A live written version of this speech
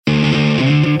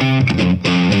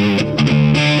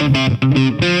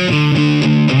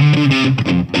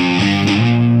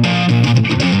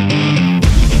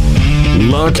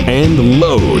lock, and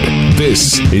load.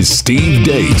 This is Steve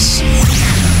Deace.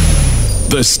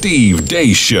 The Steve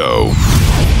Deace Show.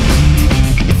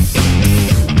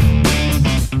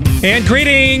 And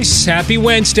greetings. Happy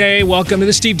Wednesday. Welcome to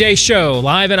the Steve Deace Show,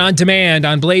 live and on demand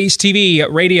on Blaze TV,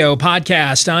 radio,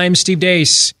 podcast. I'm Steve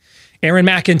Deace, Aaron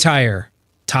McIntyre,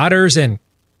 Todd Erzin,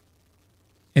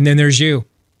 and then there's you.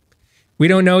 We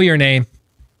don't know your name,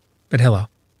 but hello.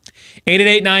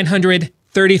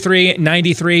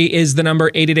 888-900-3393 is the number,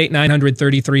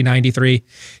 888-900-3393.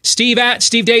 Steve at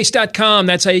stevedeace.com.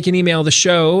 That's how you can email the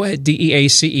show,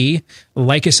 DEACE.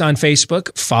 Like us on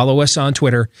Facebook. Follow us on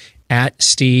Twitter at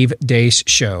Steve Deace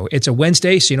Show. It's a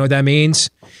Wednesday, so you know what that means.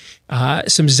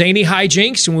 Some zany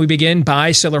hijinks when we begin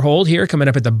buy, sell, or hold here, coming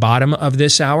up at the bottom of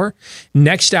this hour.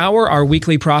 Next hour, our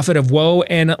weekly prophet of woe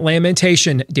and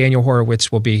lamentation, Daniel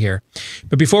Horowitz, will be here.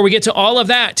 But before we get to all of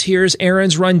that, here's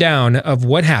Aaron's rundown of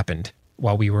what happened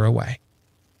while we were away.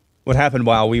 What happened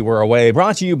while we were away,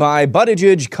 brought to you by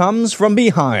Buttigieg Comes From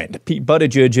Behind. Pete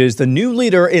Buttigieg is the new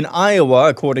leader in Iowa,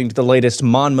 according to the latest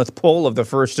Monmouth poll of the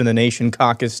first-in-the-nation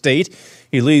caucus state.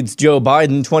 He leads Joe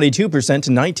Biden 22% to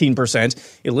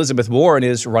 19%. Elizabeth Warren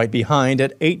is right behind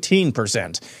at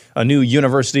 18%. A new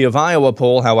University of Iowa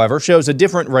poll, however, shows a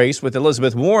different race, with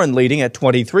Elizabeth Warren leading at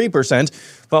 23%,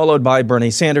 followed by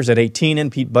Bernie Sanders at 18%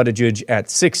 and Pete Buttigieg at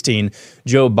 16%.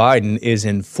 Joe Biden is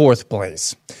in fourth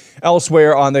place.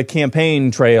 Elsewhere on the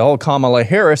campaign trail, Kamala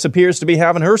Harris appears to be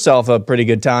having herself a pretty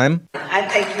good time. I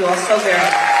thank you all so very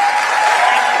much.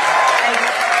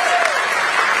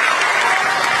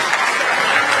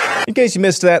 In case you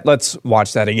missed that, let's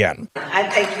watch that again. I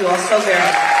thank you all so very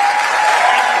much.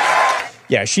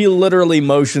 Yeah, she literally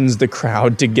motions the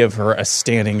crowd to give her a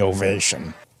standing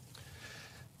ovation.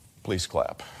 Please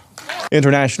clap.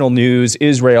 International news: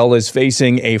 Israel is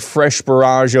facing a fresh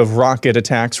barrage of rocket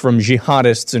attacks from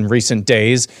jihadists in recent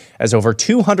days, as over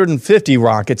 250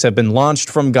 rockets have been launched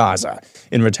from Gaza.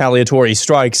 In retaliatory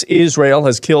strikes, Israel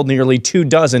has killed nearly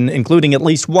 24, including at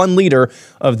least one leader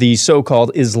of the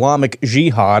so-called Islamic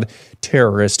Jihad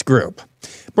terrorist group.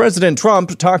 President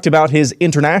Trump talked about his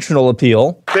international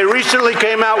appeal. They recently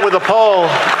came out with a poll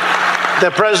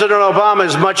that President Obama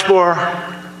is much more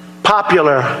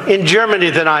popular in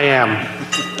Germany than I am.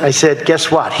 I said,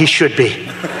 guess what? He should be.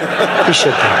 He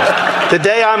should be. The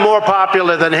day I'm more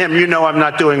popular than him, you know I'm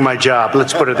not doing my job.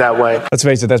 Let's put it that way. Let's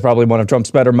face it, that's probably one of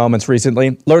Trump's better moments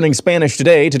recently. Learning Spanish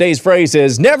today, today's phrase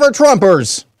is, never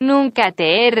Trumpers. Nunca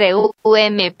te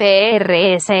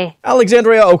RUMPRS.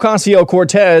 Alexandria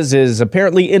Ocasio-Cortez is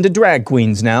apparently into drag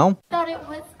queens now. Thought it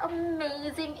was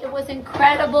amazing. It was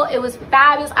incredible. It was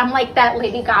fabulous. I'm like that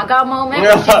Lady Gaga moment.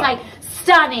 She's like,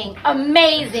 stunning,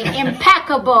 amazing,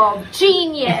 impeccable,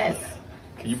 genius.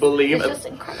 Can you believe it?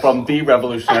 From the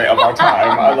revolutionary of our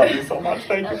time. I love you so much.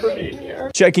 Thank you for being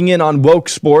here. Checking in on woke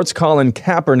sports, Colin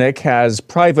Kaepernick has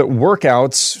private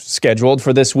workouts scheduled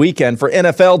for this weekend for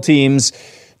NFL teams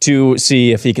to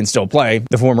see if he can still play.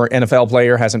 The former NFL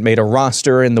player hasn't made a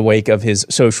roster in the wake of his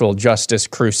social justice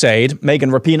crusade.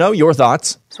 Megan Rapinoe, your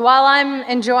thoughts? So while I'm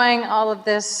enjoying all of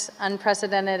this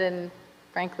unprecedented and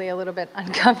frankly a little bit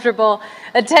uncomfortable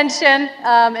attention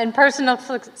and personal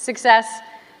success,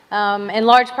 in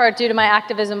large part due to my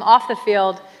activism off the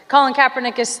field, Colin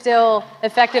Kaepernick is still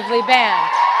effectively banned.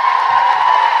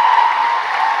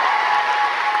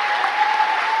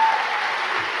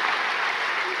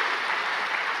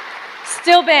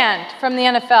 Still banned from the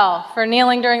NFL for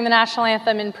kneeling during the national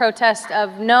anthem in protest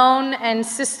of known and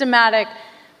systematic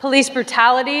police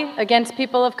brutality against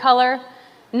people of color,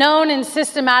 known and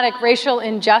systematic racial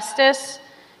injustice,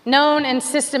 known and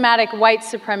systematic white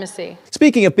supremacy.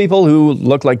 Speaking of people who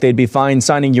look like they'd be fine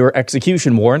signing your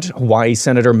execution warrant, Hawaii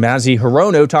Senator Mazi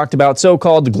Hirono talked about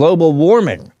so-called global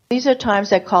warming. These are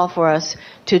times that call for us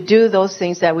to do those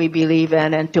things that we believe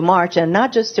in and to march, and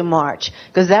not just to march,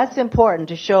 because that's important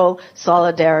to show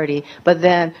solidarity, but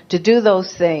then to do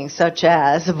those things such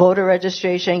as voter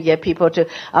registration, get people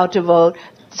out to vote,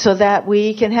 so that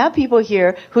we can have people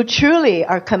here who truly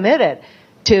are committed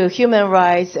to human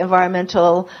rights,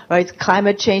 environmental rights,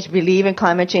 climate change, believe in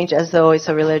climate change as though it's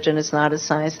a religion, it's not a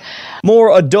science.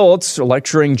 More adults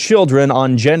lecturing children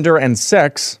on gender and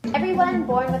sex. Everyone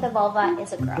born with a vulva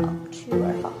is a girl. True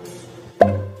or false?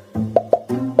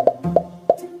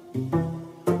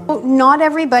 Not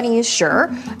everybody is sure,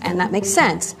 and that makes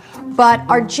sense. But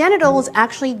our genitals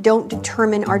actually don't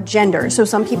determine our gender. So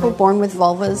some people born with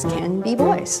vulvas can be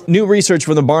boys. New research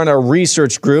from the Barna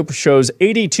Research Group shows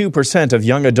 82% of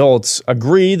young adults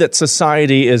agree that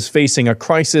society is facing a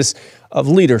crisis of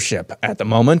leadership at the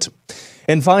moment.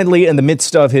 And finally, in the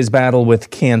midst of his battle with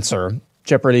cancer,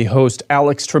 Jeopardy host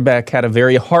Alex Trebek had a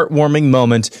very heartwarming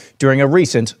moment during a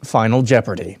recent Final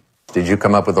Jeopardy. Did you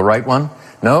come up with the right one?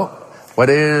 No? What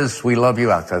is We Love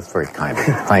You, Alex? That's very kind of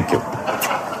you. Thank you.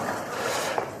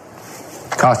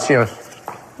 Cost you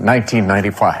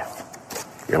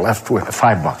 $19.95. You're left with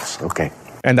 $5. Okay.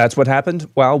 And that's what happened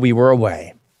while we were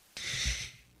away.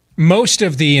 Most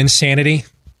of the insanity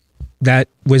that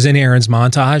was in Aaron's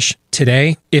montage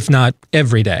today, if not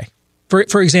every day.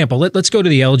 For example, let's go to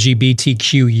the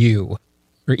LGBTQU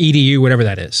or EDU, whatever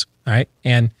that is. All right.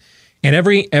 And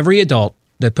every adult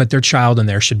that put their child in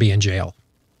there should be in jail.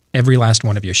 Every last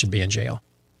one of you should be in jail.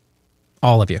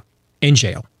 All of you in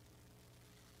jail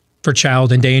for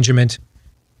child endangerment,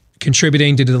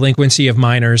 contributing to the delinquency of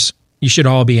minors. You should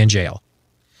all be in jail.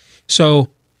 So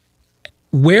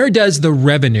where does the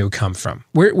revenue come from?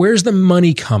 Where's the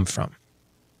money come from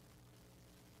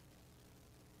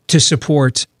to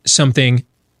support something,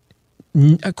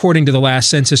 according to the last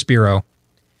Census Bureau,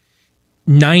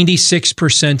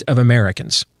 96% of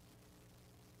Americans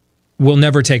will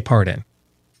never take part in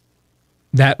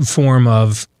that form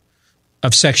of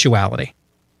sexuality.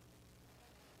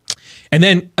 And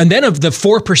then of the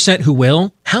 4% who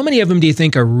will, how many of them do you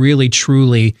think are really,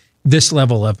 truly this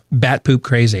level of bat poop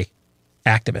crazy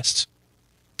activists?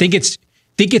 Think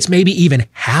it's maybe even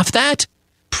half that?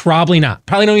 Probably not.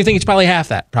 Probably don't even think it's probably half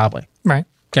that. Probably. Right.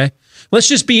 Okay.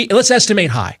 Let's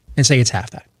estimate high and say it's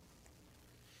half that.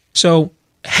 So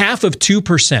half of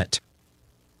 2%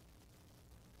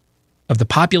 of the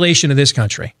population of this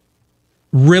country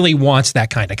really wants that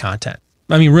kind of content.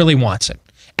 I mean, really wants it.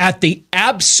 At the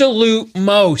absolute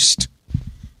most.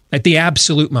 At the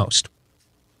absolute most.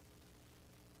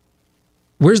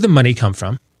 Where's the money come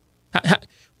from?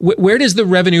 Where does the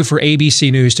revenue for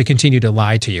ABC News to continue to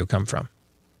lie to you come from?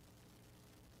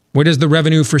 Where does the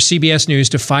revenue for CBS News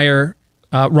to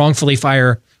wrongfully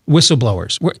fire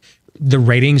whistleblowers? The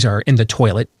ratings are in the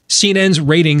toilet. CNN's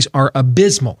ratings are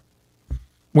abysmal.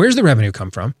 Where's the revenue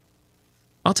come from?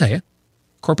 I'll tell you.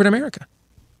 Corporate America.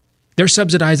 They're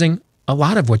subsidizing a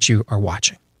lot of what you are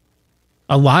watching.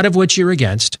 A lot of what you're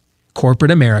against,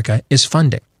 corporate America is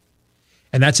funding.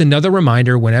 And that's another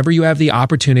reminder whenever you have the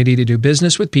opportunity to do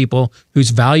business with people whose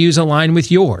values align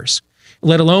with yours,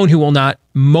 let alone who will not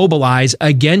mobilize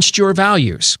against your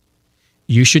values,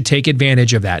 you should take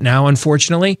advantage of that. Now,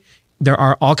 unfortunately, there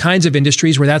are all kinds of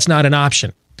industries where that's not an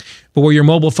option. But where your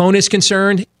mobile phone is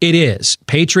concerned, it is.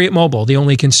 Patriot Mobile, the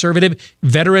only conservative,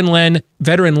 veteran-led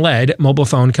mobile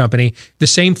phone company. The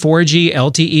same 4G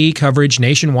LTE coverage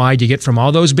nationwide you get from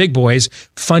all those big boys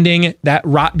funding that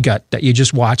rot gut that you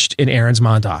just watched in Aaron's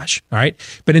montage. All right.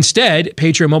 But instead,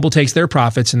 Patriot Mobile takes their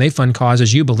profits and they fund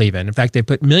causes you believe in. In fact, they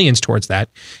put millions towards that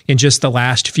in just the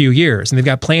last few years. And they've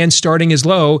got plans starting as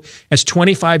low as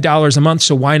 $25 a month.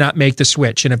 So why not make the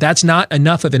switch? And if that's not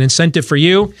enough of an incentive for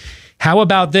you, how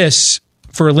about this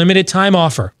for a limited time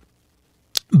offer?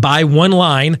 Buy one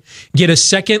line, get a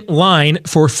second line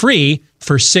for free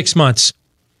for 6 months.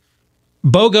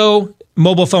 BOGO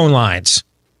mobile phone lines,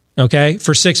 okay,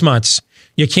 for 6 months.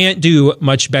 You can't do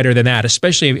much better than that,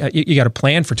 especially if you got a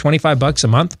plan for $25 a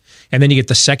month and then you get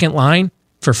the second line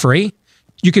for free.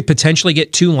 You could potentially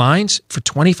get 2 lines for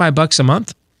 $25 a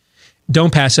month.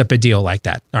 Don't pass up a deal like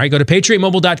that. All right, go to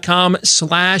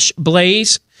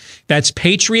patriotmobile.com/blaze. That's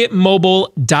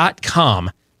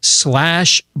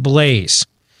patriotmobile.com/blaze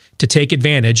to take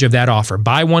advantage of that offer.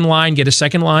 Buy one line, get a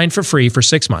second line for free for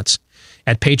 6 months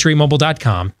at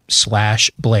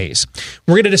patriotmobile.com/blaze.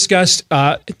 We're going to discuss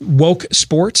woke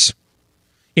sports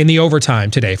in the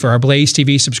overtime today for our Blaze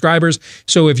TV subscribers.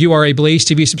 So if you are a Blaze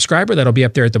TV subscriber, that'll be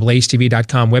up there at the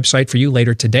blazetv.com website for you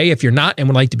later today. If you're not and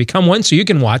would like to become one so you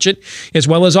can watch it, as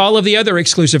well as all of the other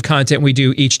exclusive content we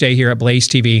do each day here at Blaze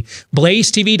TV,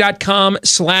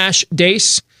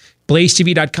 blazetv.com/Deace,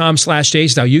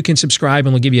 blazetv.com/Deace. Now you can subscribe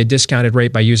and we'll give you a discounted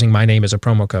rate by using my name as a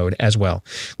promo code as well.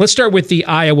 Let's start with the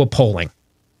Iowa polling.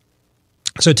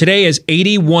 So today is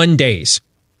 81 days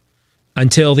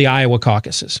until the Iowa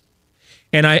caucuses.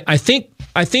 And I think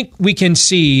we can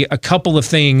see a couple of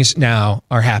things now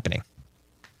are happening.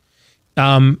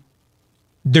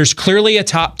 There's clearly a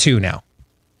top two now.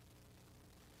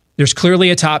 There's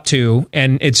clearly a top two,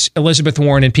 and it's Elizabeth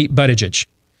Warren and Pete Buttigieg.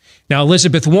 Now,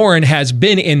 Elizabeth Warren has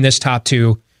been in this top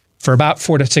two for about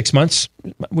 4 to 6 months,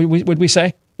 would we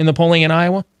say, in the polling in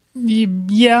Iowa?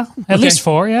 Yeah, at least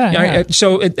 4, yeah.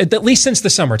 So at least since the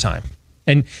summertime.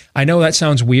 And I know that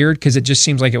sounds weird because it just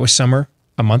seems like it was summer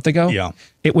a month ago. Yeah.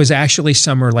 It was actually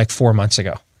summer like 4 months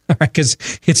ago. Because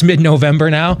it's mid-November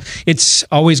now. It's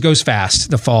always goes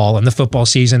fast, the fall and the football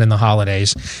season and the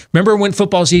holidays. Remember when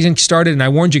football season started and I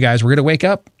warned you guys, we're going to wake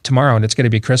up tomorrow and it's going to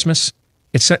be Christmas?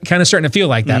 It's kind of starting to feel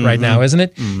like that right now, isn't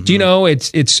it? Do you know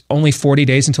it's only 40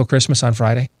 days until Christmas on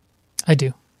Friday? I do.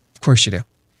 Of course you do.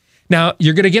 Now,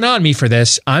 you're going to get on me for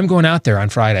this. I'm going out there on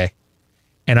Friday,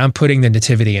 and I'm putting the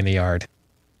nativity in the yard.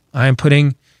 I'm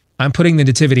putting the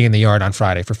nativity in the yard on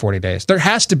Friday for 40 days. There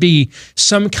has to be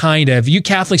some kind of, you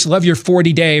Catholics love your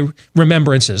 40-day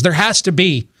remembrances. There has to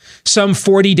be some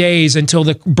 40 days until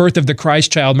the birth of the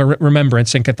Christ child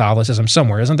remembrance in Catholicism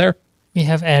somewhere, isn't there? We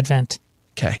have Advent.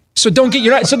 Okay. So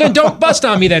then don't bust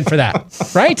on me then for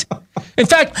that, right? In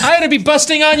fact, I ought to be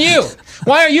busting on you.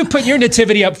 Why are you putting your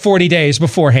nativity up 40 days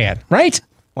beforehand, right?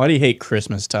 Why do you hate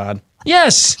Christmas, Todd?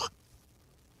 Yes.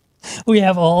 We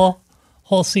have a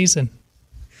whole season.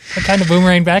 I kind of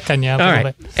boomerang back on you a little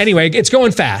bit. Anyway, it's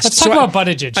going fast. Let's talk about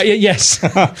Buttigieg. Yes.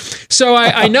 So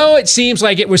I know it seems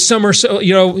like it was summer,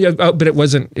 but it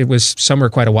wasn't. It was summer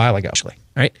quite a while ago, actually.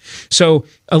 Right. So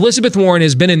Elizabeth Warren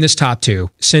has been in this top 2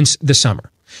 since the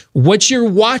summer. What you're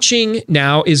watching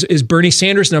now is Bernie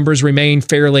Sanders' numbers remain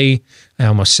fairly, I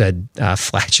almost said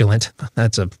flatulent.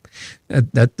 That's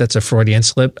a Freudian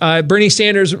slip. Bernie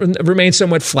Sanders remains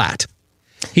somewhat flat.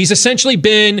 He's essentially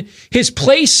been, his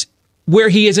place where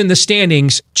he is in the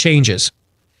standings changes,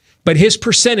 but his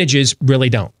percentages really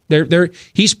don't.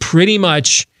 He's pretty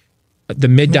much the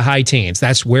mid to high teens.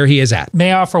 That's where he is at.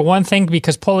 May I offer one thing?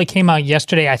 Because polling came out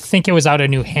yesterday. I think it was out of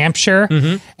New Hampshire,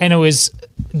 and it was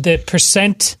the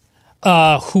percent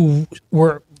who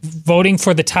were voting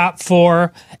for the top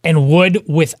 4 and would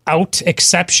without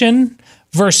exception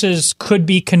versus could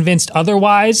be convinced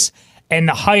otherwise. And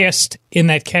the highest in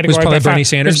that category was probably Bernie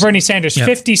Sanders. Was Bernie Sanders. Yep.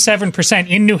 57%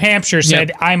 in New Hampshire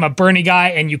said, I'm a Bernie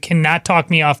guy, and you cannot talk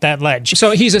me off that ledge.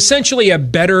 So he's essentially a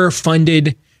better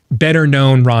funded, better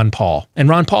known Ron Paul. And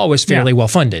Ron Paul was fairly well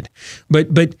funded.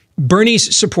 But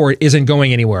Bernie's support isn't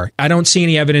going anywhere. I don't see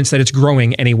any evidence that it's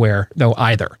growing anywhere, though,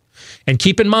 either. And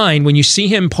keep in mind, when you see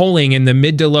him polling in the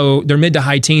mid to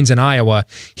high teens in Iowa,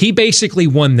 he basically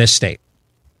won this state.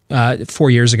 4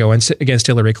 years ago against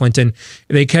Hillary Clinton.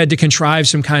 They had to contrive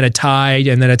some kind of tie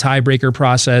and then a tiebreaker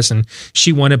process, and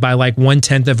she won it by like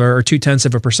 1/10 or 2/10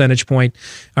 of a percentage point.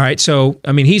 All right, so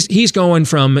I mean he's going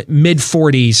from mid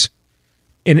 40s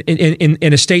in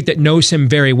a state that knows him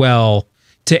very well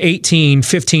to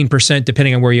 18-15%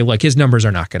 depending on where you look. His numbers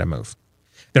are not going to move.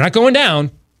 They're not going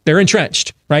down. They're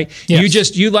entrenched, right?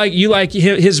 Yes. You like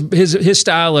his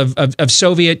style of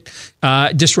Soviet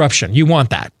disruption. You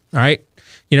want that, all right?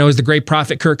 You know, as the great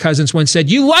prophet Kirk Cousins once said,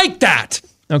 you like that,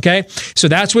 okay? So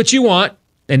that's what you want.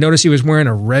 And notice he was wearing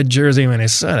a red jersey when he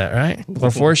said it, right? A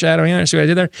little foreshadowing there. See what I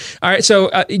did there? All right, so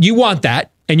you want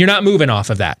that, and you're not moving off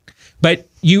of that. But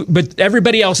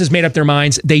everybody else has made up their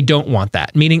minds they don't want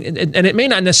that. Meaning, and it may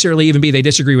not necessarily even be they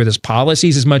disagree with his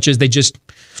policies as much as they just,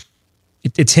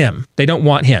 it's him. They don't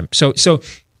want him. So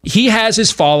he has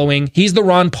his following. He's the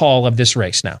Ron Paul of this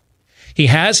race now. He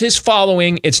has his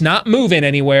following. It's not moving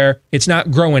anywhere. It's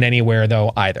not growing anywhere,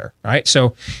 though, either. Right?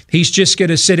 So he's just going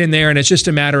to sit in there, and it's just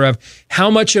a matter of how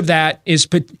much of that is.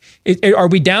 Are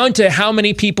we down to how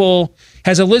many people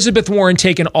has Elizabeth Warren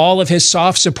taken all of his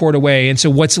soft support away, and so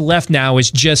what's left now is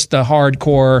just the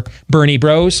hardcore Bernie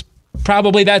bros?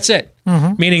 Probably that's it.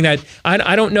 Meaning that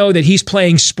I don't know that he's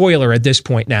playing spoiler at this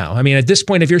point now. I mean, at this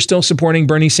point, if you're still supporting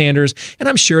Bernie Sanders, and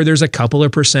I'm sure there's a couple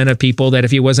of percent of people that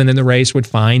if he wasn't in the race would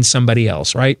find somebody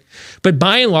else, right? But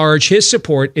by and large, his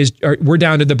support we're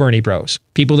down to the Bernie bros.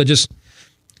 People that just,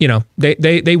 you know, they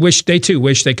too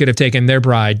wish they could have taken their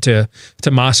bride to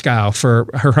Moscow for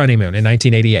her honeymoon in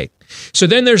 1988. So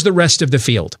then there's the rest of the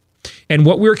field. And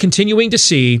what we're continuing to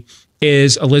see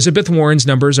is Elizabeth Warren's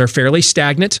numbers are fairly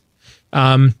stagnant.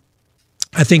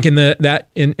 I think in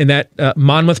that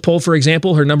Monmouth poll, for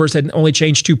example, her numbers had only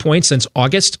changed 2 points since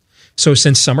August, so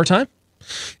since summertime.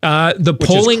 Which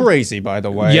polling is crazy, by the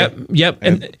way. Yep.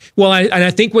 And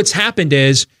I think what's happened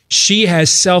is she has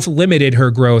self-limited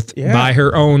her growth by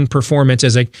her own performance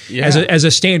as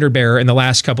a standard bearer in the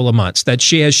last couple of months. That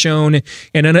she has shown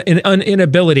an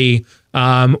inability,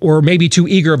 or maybe too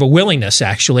eager of a willingness,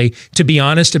 actually, to be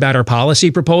honest about her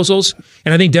policy proposals.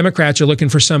 And I think Democrats are looking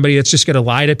for somebody that's just going to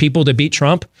lie to people to beat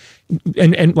Trump.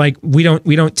 And like we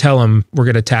don't tell them we're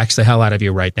going to tax the hell out of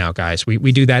you right now, guys.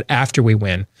 We do that after we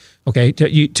win. Okay,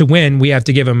 to win, we have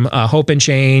to give them hope and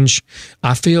change.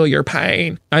 I feel your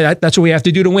pain. That's what we have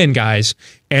to do to win, guys.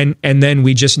 And then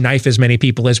we just knife as many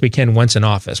people as we can once in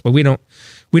office. But we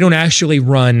don't actually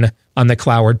run on the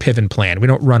Cloward Piven plan. We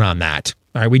don't run on that.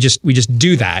 All right, we just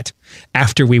do that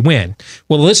after we win.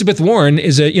 Well, Elizabeth Warren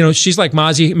is she's like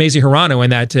Mazie Hirono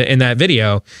in that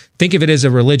video. Think of it as a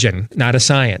religion, not a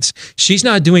science. She's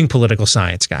not doing political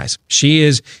science, guys. She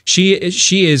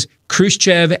is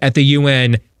Khrushchev at the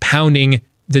UN pounding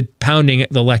pounding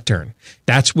the lectern.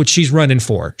 That's what she's running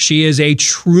for. She is a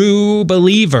true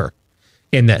believer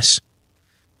in this.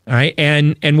 All right.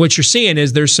 And what you're seeing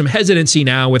is there's some hesitancy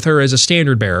now with her as a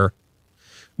standard bearer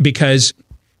because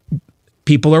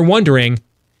people are wondering,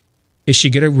 is she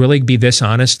going to really be this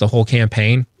honest the whole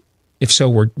campaign? If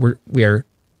so, we are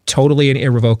totally and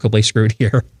irrevocably screwed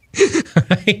here.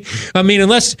 Right? I mean,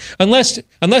 unless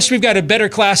we've got a better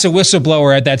class of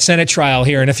whistleblower at that Senate trial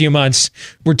here in a few months,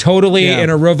 we're totally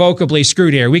and irrevocably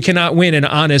screwed here. We cannot win an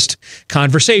honest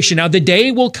conversation. Now, the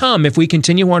day will come if we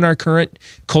continue on our current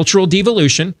cultural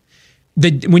devolution.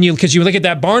 Because you look at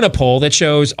that Barna poll that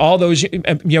shows all those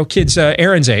kids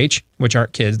Aaron's age, which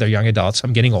aren't kids, they're young adults.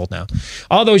 I'm getting old now.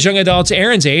 All those young adults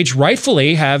Aaron's age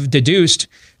rightfully have deduced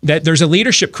that there's a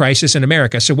leadership crisis in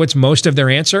America. So what's most of their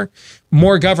answer?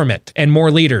 More government and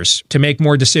more leaders to make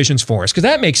more decisions for us. Because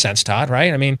that makes sense, Todd,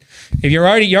 right? I mean, if you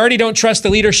already don't trust the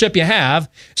leadership you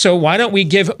have, so why don't we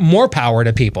give more power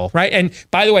to people, right? And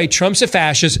by the way, Trump's a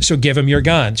fascist, so give him your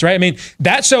guns, right? I mean,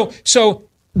 that's so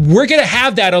we're going to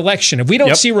have that election. If we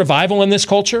don't see revival in this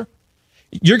culture,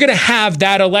 you're going to have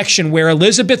that election where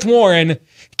Elizabeth Warren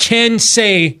can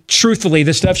say truthfully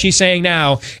the stuff she's saying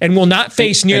now and will not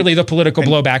face nearly the political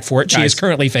blowback for it she is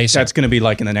currently facing. That's going to be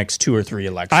like in the next 2 or 3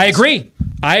 elections. I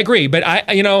agree. But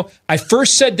I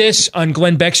first said this on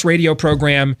Glenn Beck's radio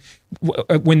program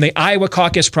when the Iowa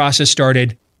caucus process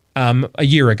started a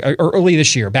year ago, or early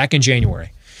this year, back in January.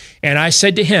 And I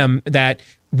said to him that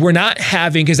we're not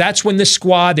having, because that's when they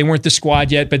weren't the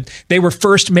squad yet, but they were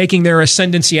first making their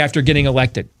ascendancy after getting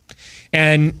elected.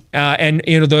 And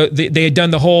they had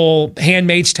done the whole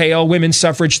Handmaid's Tale, women's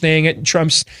suffrage thing at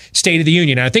Trump's State of the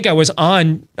Union. And I think I was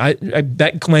on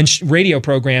that Glenn radio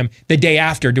program the day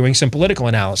after doing some political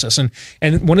analysis. And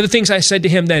one of the things I said to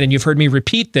him then, and you've heard me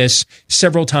repeat this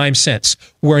several times since,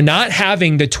 we're not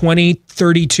having the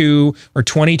 2032 or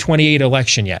 2028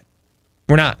 election yet.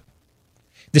 We're not.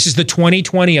 This is the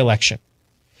 2020 election.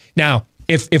 Now,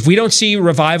 if we don't see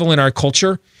revival in our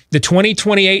culture, the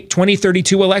 2028,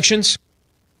 2032 elections,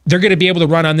 they're going to be able to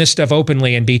run on this stuff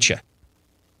openly and beat you.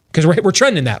 Because we're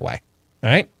trending that way. All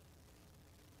right?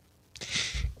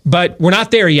 But we're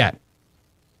not there yet.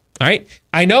 All right?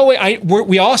 I know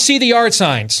we all see the yard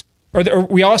signs, or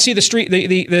we all see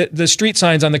the street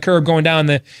signs on the curb going down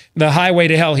the highway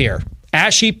to hell here.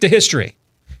 Ash heap to history.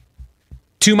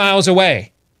 2 miles away.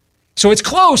 So it's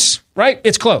close, right?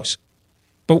 It's close.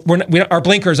 But our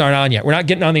blinkers aren't on yet. We're not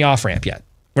getting on the off-ramp yet.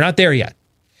 We're not there yet.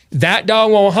 That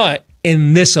dog won't hunt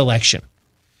in this election.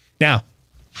 Now,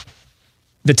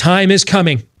 the time is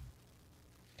coming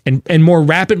and more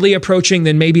rapidly approaching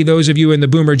than maybe those of you in the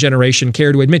boomer generation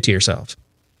care to admit to yourselves,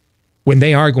 when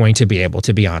they are going to be able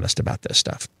to be honest about this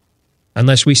stuff,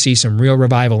 unless we see some real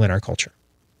revival in our culture.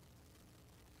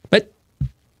 But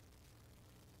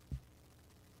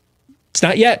it's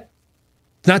not yet.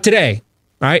 It's not today.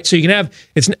 All right. So you can have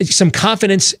some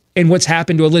confidence in what's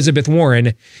happened to Elizabeth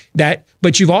Warren,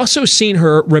 but you've also seen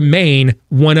her remain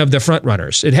one of the front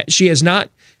runners. She has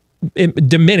not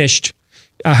diminished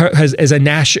as a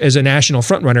national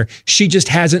front runner. She just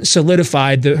hasn't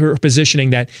solidified her positioning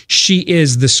that she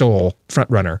is the sole front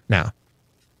runner now.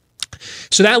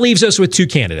 So that leaves us with 2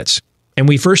 candidates. And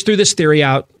we first threw this theory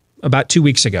out about 2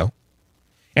 weeks ago.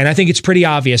 And I think it's pretty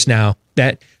obvious now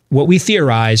that what we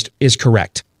theorized is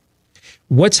correct.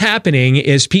 What's happening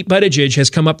is Pete Buttigieg has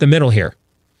come up the middle here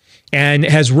and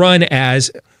has run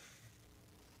as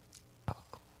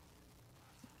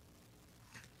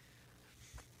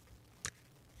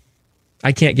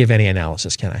I can't give any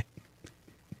analysis, can I?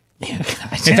 In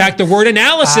fact, the word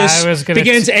analysis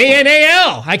begins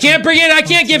A-N-A-L. I can't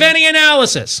give any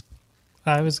analysis.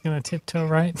 I was going to tiptoe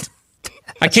right.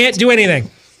 I can't do anything.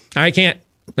 I can't.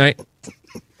 Right.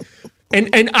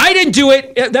 And I didn't do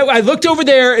it. I looked over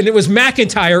there, and it was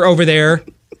McIntyre over there.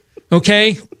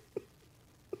 Okay?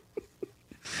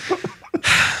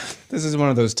 This is one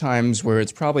of those times where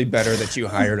it's probably better that you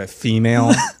hired a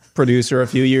female producer a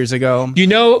few years ago. You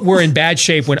know we're in bad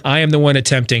shape when I am the one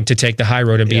attempting to take the high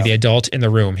road and be the adult in the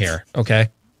room here, okay?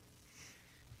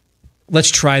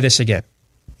 Let's try this again.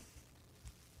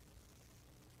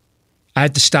 I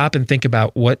had to stop and think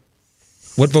about what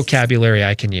vocabulary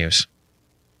I can use.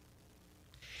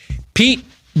 Pete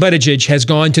Buttigieg has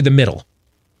gone to the middle.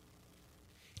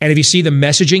 And if you see the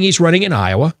messaging he's running in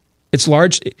Iowa, it's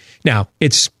large. Now,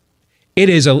 it's a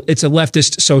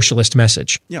leftist socialist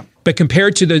message. Yeah. But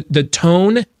compared to the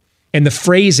tone and the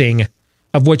phrasing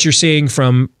of what you're seeing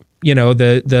from,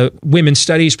 the women's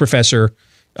studies professor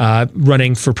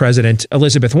running for president,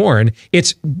 Elizabeth Warren,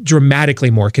 it's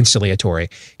dramatically more conciliatory.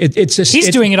 He's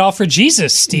doing it all for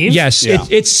Jesus, Steve. Yes,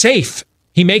 it's safe.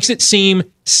 He makes it seem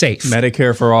safe.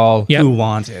 Medicare for all who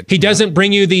want it. He doesn't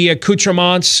bring you the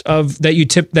accoutrements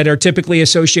that are typically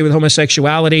associated with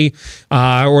homosexuality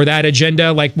or that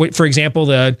agenda. Like, for example,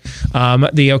 the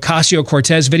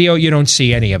Ocasio-Cortez video. You don't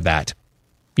see any of that.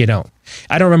 You don't.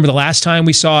 I don't remember the last time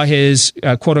we saw his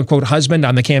quote unquote husband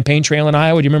on the campaign trail in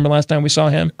Iowa. Do you remember the last time we saw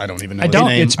him? I don't even know. I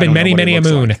don't. It's been many a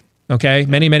moon. Like. Okay,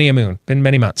 many a moon. Been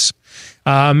many months.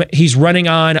 He's running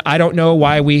on, I don't know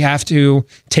why we have to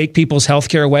take people's health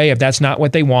care away if that's not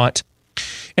what they want.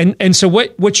 And so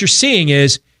what you're seeing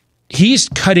is he's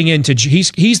cutting into,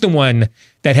 he's the one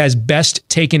that has best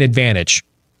taken advantage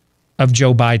of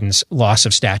Joe Biden's loss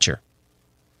of stature.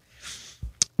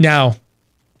 Now,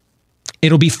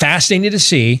 it'll be fascinating to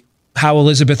see how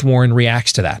Elizabeth Warren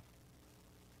reacts to that.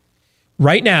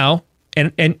 Right now,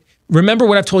 and remember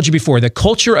what I've told you before, the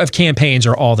culture of campaigns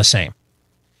are all the same.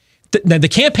 The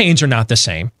campaigns are not the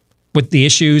same with the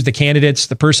issues, the candidates,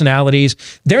 the personalities.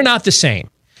 They're not the same.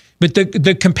 But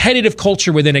the competitive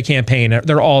culture within a campaign,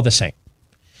 they're all the same.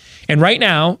 And right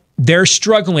now, they're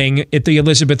struggling at the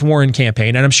Elizabeth Warren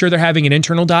campaign, and I'm sure they're having an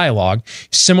internal dialogue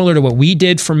similar to what we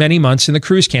did for many months in the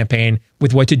Cruz campaign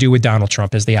with what to do with Donald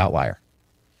Trump as the outlier.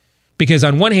 Because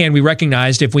on one hand, we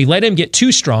recognized if we let him get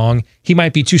too strong, he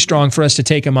might be too strong for us to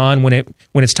take him on when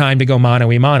it's time to go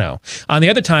mano-a-mano. On the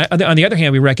other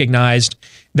hand, we recognized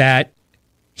that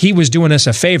he was doing us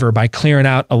a favor by clearing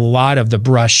out a lot of the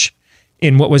brush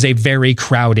in what was a very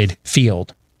crowded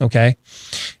field. Okay.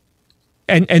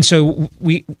 And so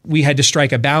we had to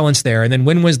strike a balance there. And then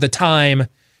when was the time,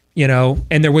 and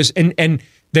there was, and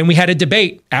then we had a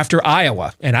debate after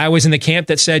Iowa, and I was in the camp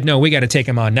that said, no, we got to take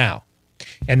him on now.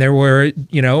 And there were,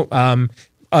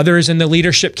 others in the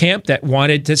leadership camp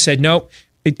that said, no,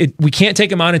 we can't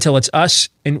take him on until it's us.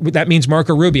 And that means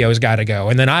Marco Rubio's got to go.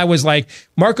 And then I was like,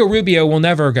 Marco Rubio will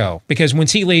never go because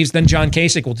once he leaves, then John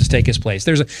Kasich will just take his place.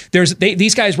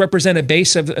 These guys represent a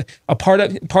base of a part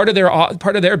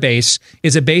of their base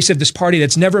is a base of this party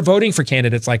that's never voting for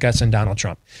candidates like us and Donald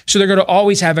Trump. So they're going to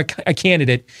always have a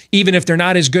candidate, even if they're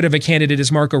not as good of a candidate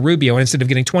as Marco Rubio. And instead of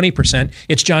getting 20%,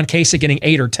 it's John Kasich getting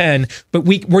 8 or 10. But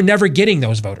we're never getting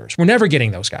those voters. We're never getting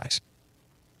those guys.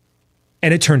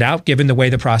 And it turned out, given the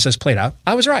way the process played out,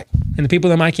 I was right. And the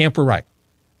people in my camp were right.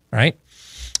 Right?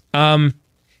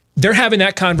 They're having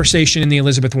that conversation in the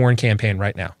Elizabeth Warren campaign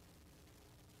right now.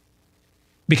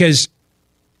 Because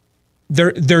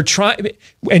they're trying,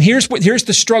 and here's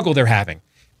the struggle they're having.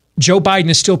 Joe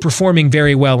Biden is still performing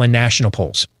very well in national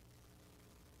polls.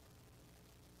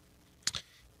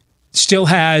 Still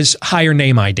has higher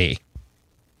name ID.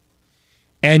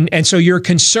 And so your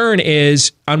concern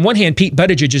is, on one hand, Pete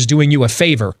Buttigieg is doing you a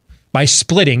favor by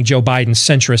splitting Joe Biden's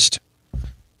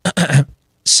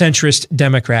centrist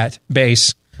Democrat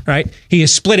base, right? He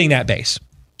is splitting that base.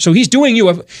 So he's doing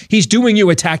you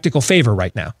a tactical favor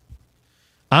right now.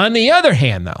 On the other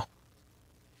hand, though,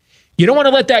 you don't want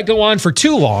to let that go on for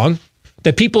too long,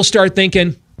 that people start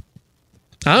thinking,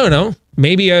 I don't know,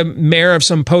 maybe a mayor of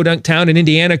some podunk town in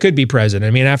Indiana could be president.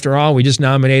 I mean, after all, we just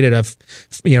nominated a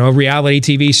reality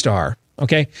TV star.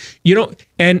 Okay.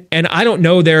 And I don't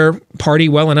know their party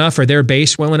well enough or their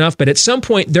base well enough, but at some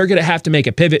point they're going to have to make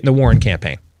a pivot in the Warren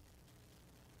campaign.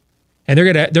 And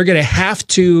they're going to have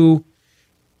to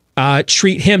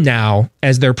treat him now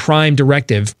as their prime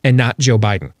directive and not Joe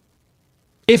Biden.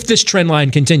 If this trend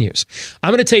line continues,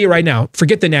 I'm going to tell you right now,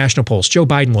 forget the national polls. Joe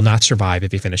Biden will not survive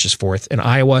if he finishes 4th in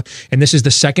Iowa. And this is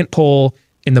the second poll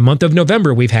in the month of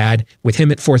November we've had with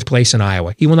him at 4th place in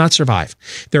Iowa. He will not survive.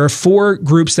 There are 4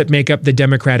 groups that make up the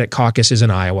Democratic caucuses in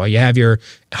Iowa. You have your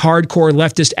hardcore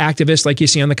leftist activists like you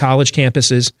see on the college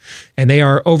campuses, and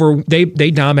they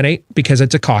dominate because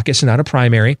it's a caucus and not a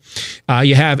primary.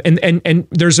 You have, and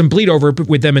there's some bleed over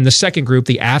with them in the second group,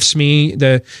 the AFSCME,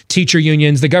 the teacher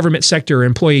unions, the government sector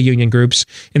employee union groups,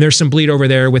 and there's some bleed over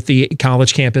there with the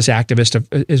college campus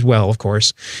activists as well, of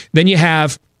course. Then you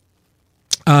have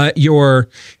your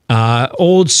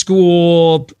old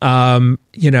school,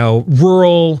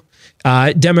 rural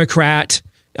Democrat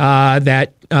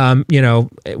that,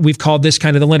 we've called this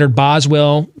kind of the Leonard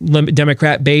Boswell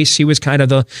Democrat base. He was kind of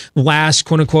the last,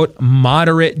 quote unquote,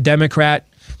 moderate Democrat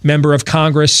member of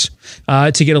Congress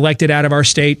to get elected out of our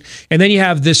state. And then you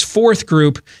have this 4th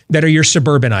group that are your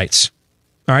suburbanites,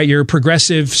 all right, your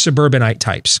progressive suburbanite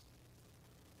types.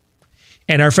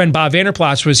 And our friend Bob Vander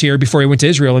Plaats was here before he went to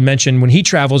Israel and mentioned when he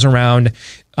travels around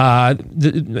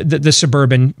the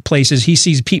suburban places, he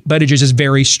sees Pete Buttigieg is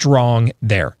very strong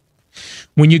there.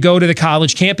 When you go to the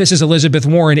college campuses, Elizabeth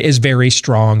Warren is very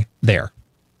strong there.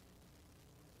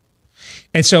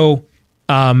 And so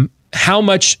how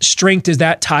much strength does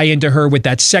that tie into her with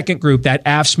that second group, that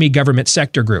AFSCME government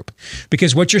sector group?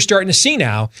 Because what you're starting to see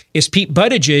now is Pete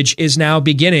Buttigieg is now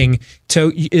beginning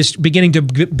to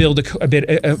build a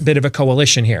bit of a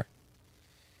coalition here.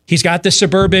 He's got the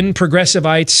suburban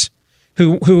progressivites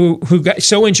who got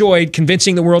so enjoyed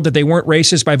convincing the world that they weren't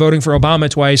racist by voting for Obama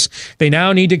twice. They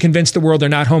now need to convince the world they're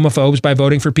not homophobes by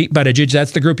voting for Pete Buttigieg.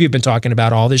 That's the group you've been talking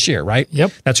about all this year, right?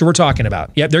 Yep. That's who we're talking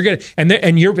about. Yep, they're good.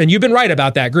 And you've been right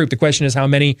about that group. The question is how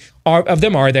many of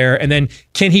them are there, and then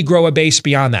can he grow a base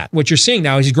beyond that? What you're seeing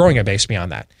now is he's growing a base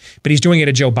beyond that, but he's doing it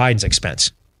at Joe Biden's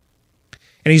expense.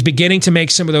 And he's beginning to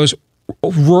make some of those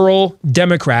rural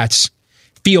Democrats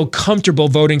feel comfortable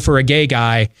voting for a gay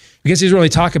guy because he doesn't really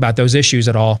talk about those issues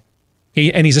at all.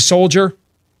 He's a soldier.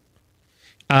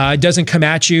 Doesn't come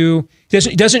at you. He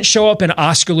doesn't show up in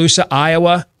Oskaloosa,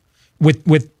 Iowa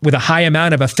with a high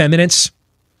amount of effeminates.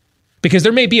 Because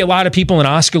there may be a lot of people in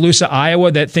Oskaloosa,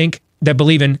 Iowa that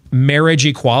believe in marriage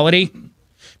equality,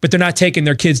 but they're not taking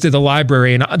their kids to the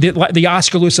library, and the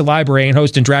Oskaloosa Library ain't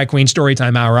hosting Drag Queen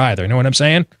Storytime Hour either. You know what I'm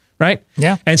saying? Right?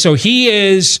 Yeah. And so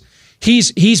he's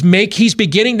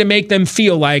beginning to make them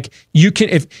feel like you can,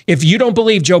 if you don't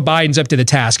believe Joe Biden's up to the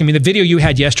task. I mean, the video you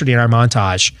had yesterday in our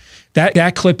montage,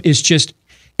 that clip is just,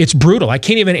 it's brutal. I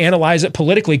can't even analyze it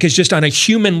politically because just on a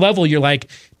human level, you're like,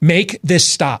 make this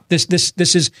stop. This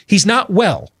is, he's not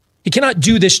well. He cannot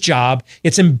do this job.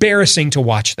 It's embarrassing to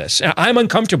watch this. I'm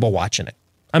uncomfortable watching it.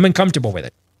 I'm uncomfortable with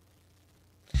it.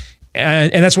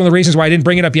 And that's one of the reasons why I didn't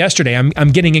bring it up yesterday.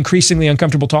 I'm getting increasingly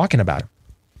uncomfortable talking about it.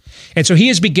 And so he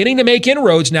is beginning to make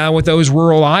inroads now with those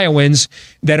rural Iowans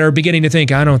that are beginning to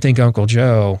think, I don't think Uncle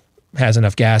Joe has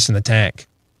enough gas in the tank.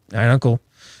 And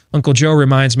Uncle Joe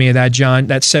reminds me of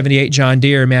that 78 John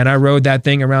Deere, man. I rode that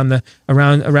thing around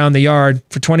the yard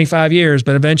for 25 years,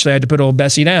 but eventually I had to put old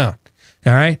Bessie down.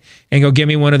 All right. And go give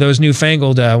me one of those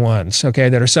newfangled ones, okay,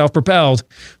 that are self-propelled.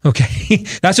 Okay.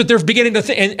 That's what they're beginning to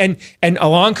think. And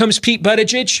along comes Pete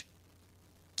Buttigieg.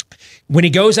 When he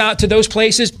goes out to those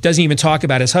places, doesn't even talk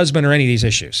about his husband or any of these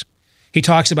issues. He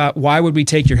talks about, why would we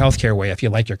take your health care away if you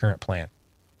like your current plan?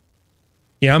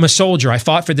 Yeah, I'm a soldier. I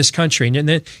fought for this country.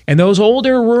 And those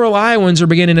older rural Iowans are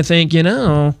beginning to think,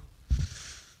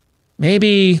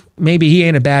 maybe he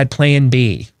ain't a bad plan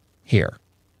B here.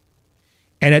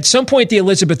 And at some point, the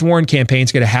Elizabeth Warren campaign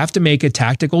is going to have to make a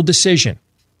tactical decision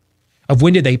of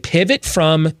when do they pivot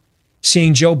from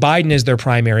seeing Joe Biden as their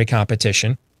primary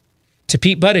competition to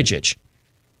Pete Buttigieg,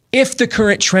 if the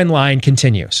current trend line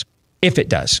continues, if it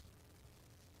does.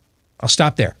 I'll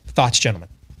stop there. Thoughts, gentlemen?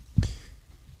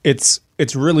 It's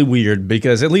really weird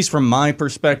because, at least from my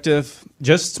perspective,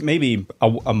 just maybe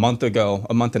a month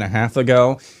and a half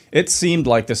ago, it seemed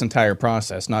like this entire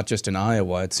process, not just in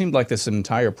Iowa, it seemed like this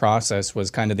entire process was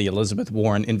kind of the Elizabeth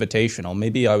Warren invitational.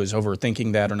 Maybe I was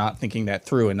overthinking that or not thinking that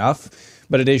through enough,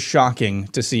 but it is shocking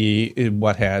to see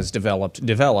what has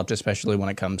developed, especially when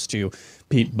it comes to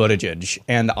Pete Buttigieg.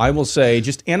 And I will say,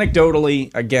 just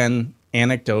anecdotally,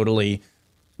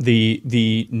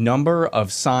 the number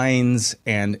of signs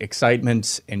and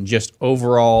excitement and just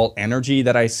overall energy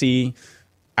that I see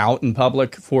out in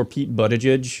public for Pete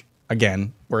Buttigieg.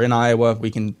 Again, we're in Iowa. We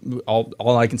can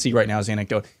all I can see right now is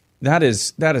anecdote. That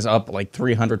is up like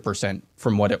 300%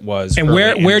 from what it was. And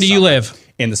where do you live?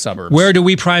 In the suburbs. Where do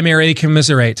we primarily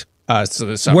commiserate? So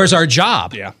the suburbs. Where's our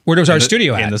job? Yeah. Where does our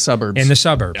studio at? In the suburbs. In the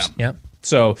suburbs. Yeah.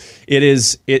 So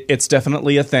it's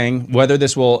definitely a thing. Whether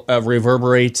this will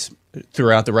reverberate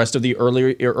throughout the rest of the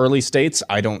early states,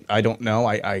 I don't know.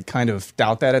 I kind of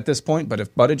doubt that at this point. But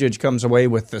if Buttigieg comes away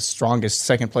with the strongest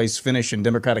second place finish in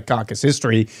Democratic caucus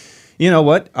history, you know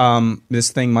what?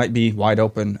 This thing might be wide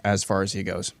open as far as he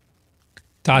goes.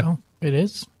 Todd, well, it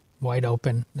is wide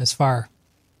open as far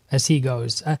as he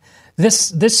goes.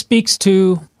 This speaks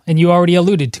to, and you already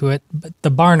alluded to it, but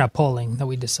the Barna polling that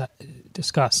we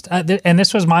discussed, and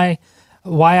this was why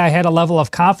I had a level of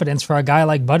confidence for a guy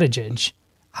like Buttigieg.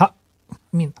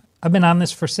 I've been on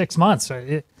this for 6 months.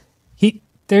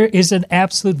 There is an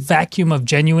absolute vacuum of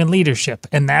genuine leadership,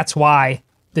 and that's why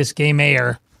this gay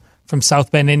mayor from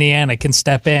South Bend, Indiana, can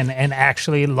step in and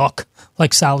actually look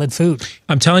like solid food.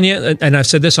 I'm telling you, and I've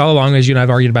said this all along, as you and I have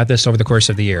argued about this over the course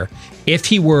of the year. If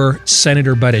he were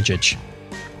Senator Buttigieg,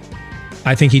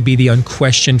 I think he'd be the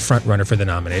unquestioned front runner for the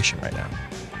nomination right now.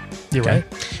 You're right.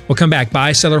 We'll come back.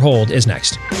 Buy, sell, or hold is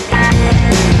next.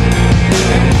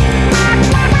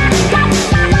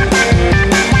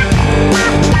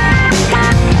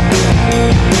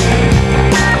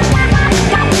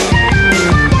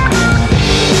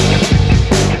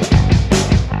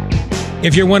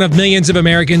 If you're one of millions of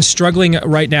Americans struggling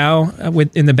right now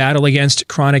in the battle against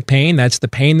chronic pain, that's the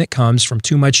pain that comes from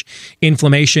too much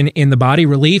inflammation in the body.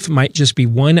 Relief might just be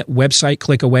one website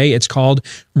click away. It's called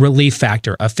Relief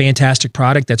Factor, a fantastic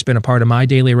product that's been a part of my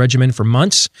daily regimen for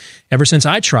months, ever since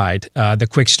I tried the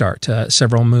Quick Start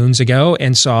several moons ago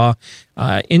and saw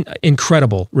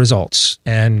incredible results.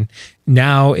 And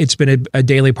now it's been a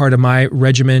daily part of my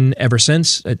regimen ever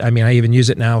since. I mean, I even use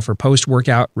it now for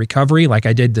post-workout recovery like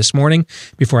I did this morning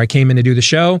before I came in to do the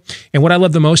show. And what I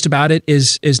love the most about it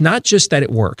is not just that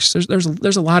it works.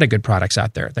 There's a lot of good products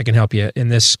out there that can help you in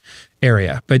this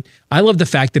area. But I love the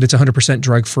fact that it's 100%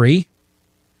 drug-free.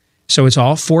 So it's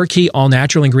all 4 key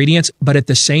all-natural ingredients, but at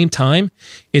the same time,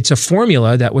 it's a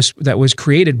formula that was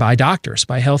created by doctors,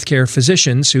 by healthcare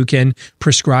physicians who can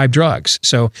prescribe drugs.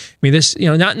 So, I mean, this,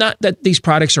 not that these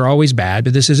products are always bad,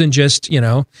 but this isn't just,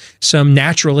 some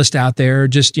naturalist out there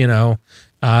just,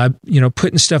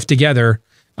 putting stuff together.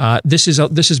 This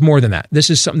is more than that. This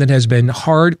is something that has been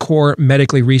hardcore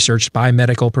medically researched by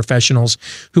medical professionals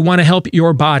who want to help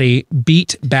your body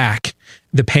beat back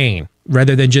the pain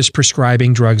rather than just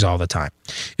prescribing drugs all the time.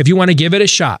 If you want to give it a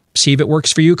shot, see if it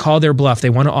works for you, call their bluff. They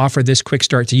want to offer this Quick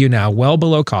Start to you now, well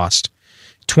below cost.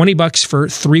 $20 for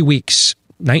 3 weeks,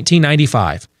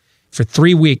 $19.95 for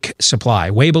 3-week supply,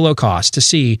 way below cost, to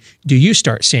see, do you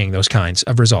start seeing those kinds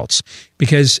of results?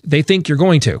 Because they think you're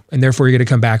going to, and therefore you're going to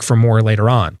come back for more later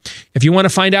on. If you want to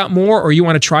find out more or you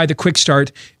want to try the Quick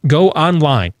Start, go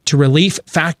online to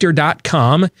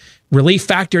relieffactor.com.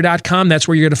 Relieffactor.com. That's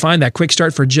where you're going to find that Quick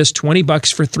Start for just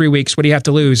 $20 for 3 weeks. What do you have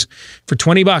to lose for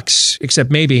 $20?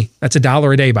 Except maybe, that's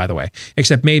 $1 a day, by the way.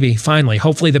 Except maybe, finally,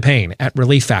 hopefully the pain at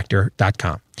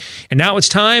relieffactor.com. And now it's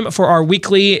time for our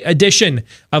weekly edition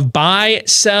of Buy,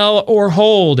 Sell, or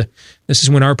Hold. This is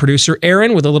when our producer,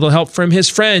 Aaron, with a little help from his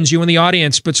friends, you in the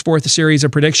audience, puts forth a series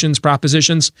of predictions,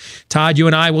 propositions. Todd, you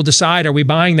and I will decide, are we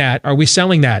buying that? Are we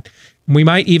selling that? We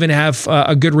might even have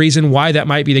a good reason why that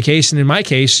might be the case. And in my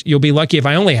case, you'll be lucky if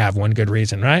I only have one good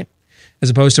reason, right? As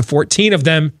opposed to 14 of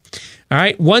them. All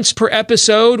right. Once per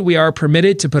episode, we are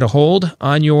permitted to put a hold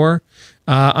on your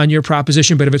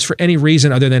proposition. But if it's for any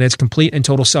reason other than its complete and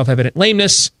total self-evident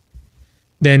lameness,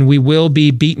 then we will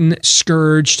be beaten,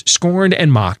 scourged, scorned,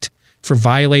 and mocked for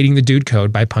violating the dude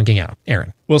code by punking out.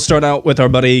 Aaron. We'll start out with our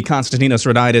buddy Konstantinos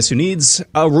Roditis, who needs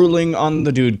a ruling on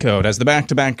the dude code. As the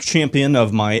back-to-back champion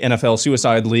of my NFL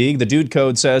Suicide League, the dude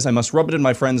code says I must rub it in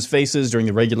my friends' faces during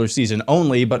the regular season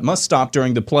only, but must stop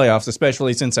during the playoffs,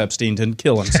 especially since Epstein didn't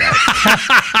kill himself.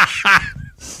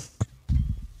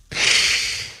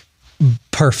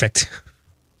 Perfect.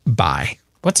 Bye.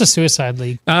 What's a suicide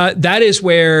league? That is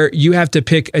where you have to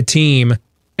pick a team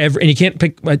and you can't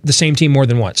pick the same team more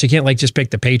than once. You can't just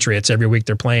pick the Patriots every week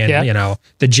they're playing,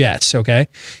 the Jets, okay?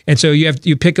 And so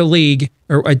you pick a league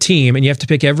or a team, and you have to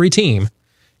pick every team,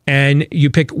 and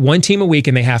you pick one team a week,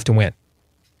 and they have to win.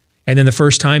 And then the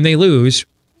first time they lose,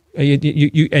 and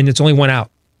it's only one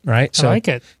out, right? So, I like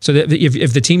it. So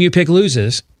if the team you pick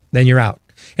loses, then you're out.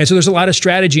 And so there's a lot of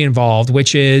strategy involved,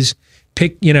 which is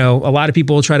pick, a lot of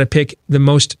people will try to pick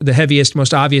the heaviest,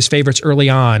 most obvious favorites early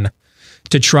on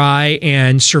to try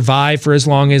and survive for as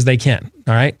long as they can.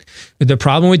 All right. The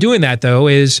problem with doing that, though,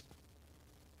 is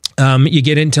you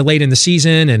get into late in the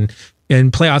season and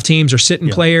playoff teams are sitting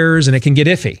players and it can get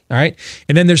iffy. All right.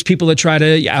 And then there's people that try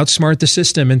to outsmart the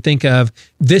system and think of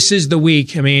this is the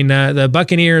week. I mean, the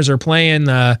Buccaneers are playing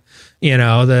the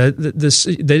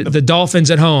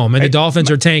Dolphins at home, and the Dolphins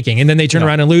are tanking, and then they turn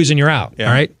around and lose, and you're out. Yeah.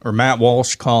 All right. Or Matt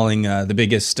Walsh calling the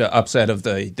biggest upset of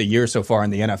the year so far in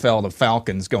the NFL, the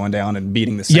Falcons going down and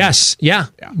beating the Saints. Yes. Yeah,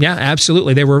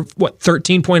 absolutely. They were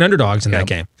 13-point underdogs in that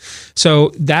game.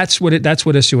 So that's what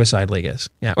a suicide league is.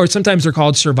 Yeah. Or sometimes they're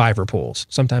called survivor pools.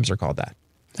 Sometimes they're called that.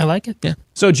 I like it. Yeah.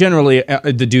 So generally,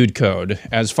 the dude code,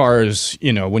 as far as,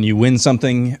 when you win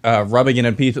something, rubbing it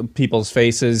in people's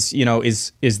faces,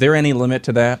 is there any limit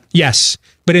to that? Yes.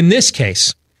 But in this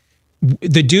case,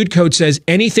 the dude code says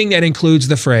anything that includes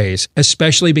the phrase,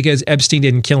 especially because Epstein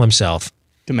didn't kill himself.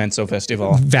 Commenso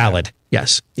Festival. Valid.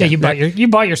 Yes. Yeah, you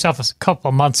bought yourself a couple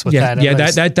of months with that. Yeah,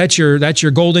 that's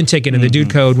your golden ticket in the dude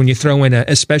code when you throw in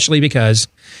especially because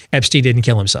Epstein didn't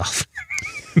kill himself.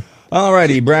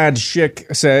 Alrighty, Brad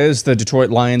Schick says the Detroit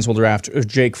Lions will draft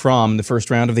Jake Fromm in the first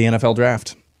round of the NFL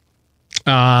draft.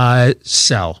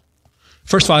 Sell.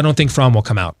 First of all, I don't think Fromm will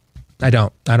come out. I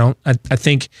don't. I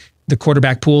think the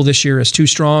quarterback pool this year is too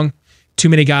strong. Too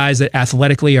many guys that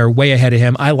athletically are way ahead of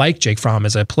him. I like Jake Fromm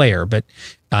as a player, but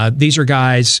these are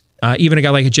guys, even a guy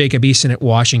like Jacob Eason at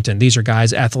Washington, these are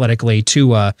guys athletically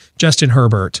to Justin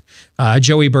Herbert,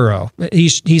 Joey Burrow.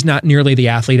 He's not nearly the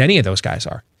athlete any of those guys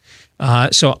are.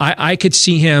 So I could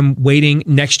see him waiting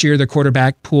next year. The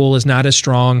quarterback pool is not as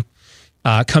strong.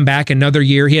 Come back another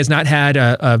year. He has not had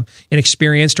an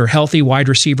experienced or healthy wide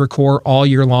receiver core all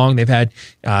year long. They've had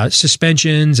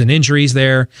suspensions and injuries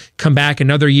there. Come back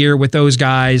another year with those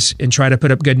guys and try to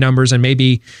put up good numbers, and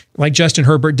maybe like Justin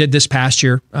Herbert did this past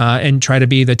year and try to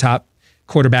be the top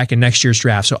quarterback in next year's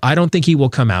draft. So I don't think he will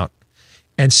come out.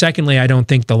 And secondly, I don't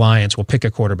think the Lions will pick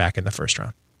a quarterback in the first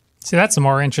round. See, that's a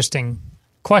more interesting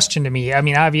question to me. I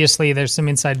mean, obviously, there's some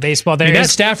inside baseball there. Matt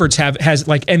Stafford's has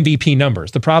like MVP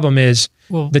numbers. The problem is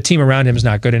the team around him is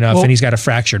not good enough, and he's got a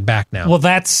fractured back now. Well,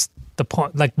 that's the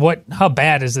point. Like, how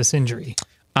bad is this injury?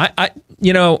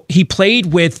 He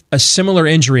played with a similar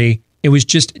injury. It was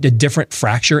just a different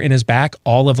fracture in his back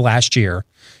all of last year,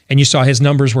 and you saw his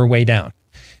numbers were way down.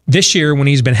 This year, when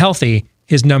he's been healthy,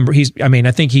 his numbers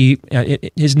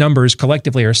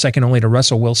collectively are second only to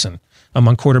Russell Wilson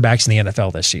among quarterbacks in the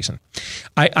NFL this season.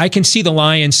 I can see the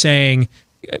Lions saying,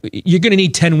 you're going to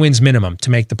need 10 wins minimum to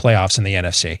make the playoffs in the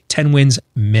NFC. 10 wins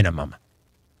minimum.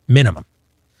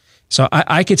 So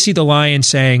I could see the Lions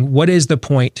saying, what is the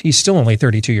point? He's still only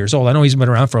 32 years old. I know he's been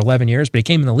around for 11 years, but he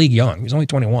came in the league young. He was only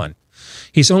 21.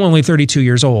 He's only 32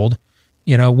 years old.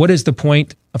 What is the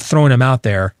point of throwing him out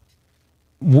there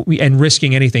and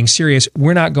risking anything serious?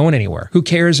 We're not going anywhere. Who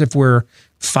cares if we're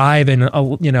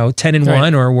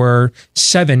 10-1 or we're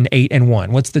 7-8-1?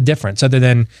 What's the difference other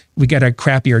than we got a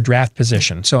crappier draft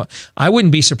position? So I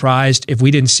wouldn't be surprised if we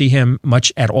didn't see him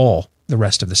much at all the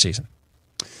rest of the season.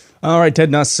 All right, Ted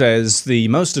Nuss says the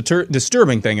most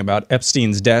disturbing thing about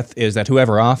Epstein's death is that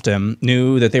whoever offed him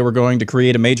knew that they were going to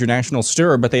create a major national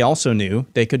stir, but they also knew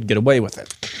they could get away with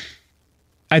it.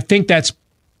 I think that's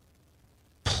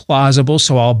plausible,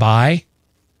 so I'll buy.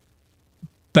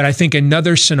 But I think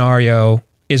another scenario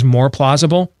is more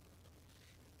plausible,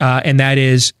 and that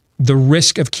is the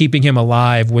risk of keeping him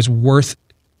alive was worth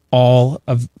all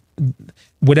of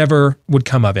whatever would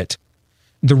come of it.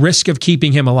 The risk of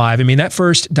keeping him alive. I mean, that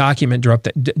first document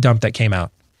dump that came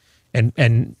out,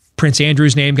 and Prince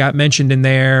Andrew's name got mentioned in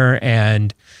there,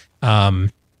 and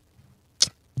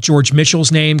George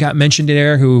Mitchell's name got mentioned in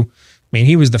there, who,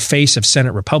 he was the face of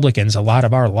Senate Republicans a lot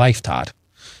of our life, Todd.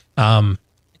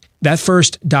 That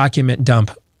first document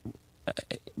dump,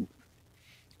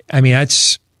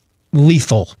 that's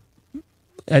lethal.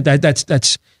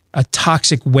 That's a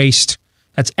toxic waste.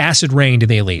 That's acid rain to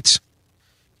the elites.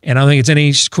 And I don't think it's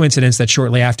any coincidence that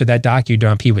shortly after that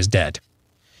docu-dump, he was dead.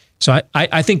 So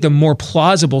I think the more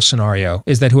plausible scenario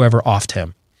is that whoever offed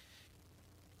him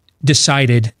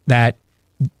decided that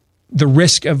the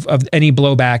risk of any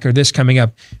blowback or this coming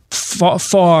up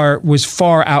was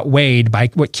far outweighed by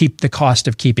the cost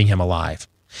of keeping him alive.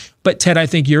 But Ted, I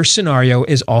think your scenario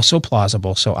is also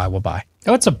plausible, so I will buy.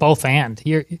 Oh, it's a both and.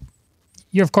 You're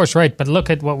of course right, but look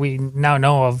at what we now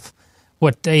know of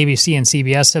what ABC and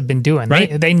CBS have been doing.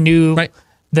 Right. They knew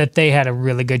that they had a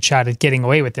really good shot at getting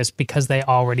away with this because they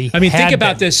already think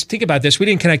about this. Think about this. We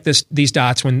didn't connect these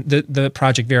dots when the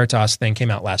Project Veritas thing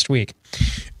came out last week.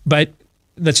 But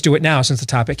let's do it now since the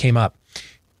topic came up.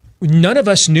 None of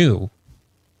us knew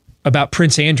about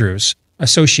Prince Andrew's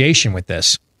association with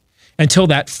this until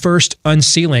that first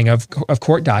unsealing of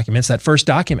court documents, that first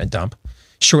document dump,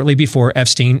 shortly before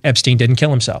Epstein didn't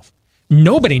kill himself.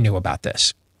 Nobody knew about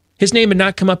this. His name had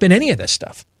not come up in any of this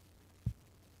stuff.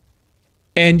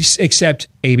 And except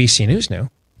ABC News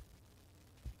knew.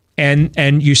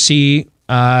 And you see,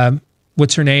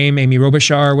 what's her name? Amy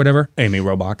Robichaud or whatever? Amy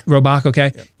Robach. Robach,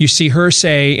 okay. Yeah. You see her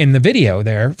say in the video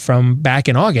there from back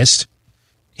in August,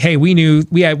 hey, we knew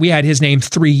we had his name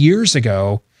 3 years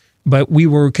ago, but we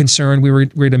were concerned we were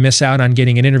to miss out on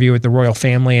getting an interview with the royal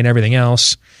family and everything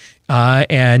else.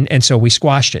 And so we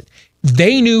squashed it.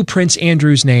 They knew Prince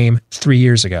Andrew's name 3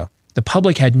 years ago. The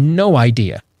public had no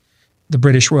idea the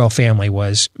British royal family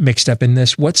was mixed up in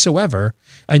this whatsoever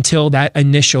until that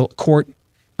initial court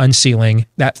unsealing,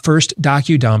 that first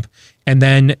docu-dump, and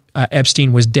then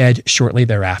Epstein was dead shortly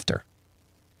thereafter.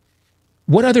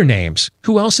 What other names?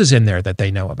 Who else is in there that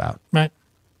they know about? Right.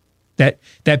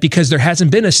 That because there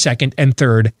hasn't been a second and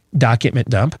third document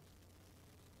dump,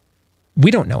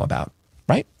 we don't know about,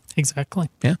 right? Exactly.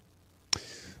 Yeah.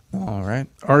 All right.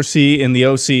 RC in the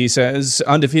OC says,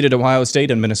 undefeated Ohio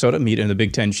State and Minnesota meet in the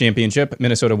Big Ten Championship.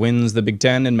 Minnesota wins the Big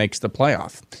Ten and makes the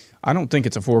playoff. I don't think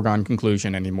it's a foregone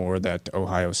conclusion anymore that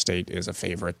Ohio State is a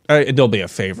favorite. They'll be a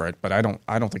favorite, but I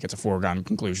don't think it's a foregone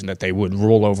conclusion that they would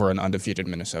roll over an undefeated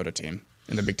Minnesota team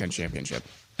in the Big Ten Championship.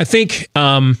 I think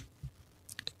I'll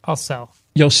sell.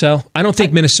 You'll sell? I don't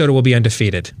think Minnesota will be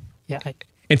undefeated. Yeah.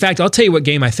 In fact, I'll tell you what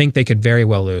game I think they could very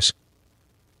well lose.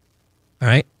 All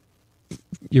right?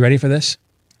 You ready for this?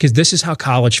 because this is how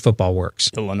college football works.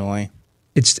 Illinois.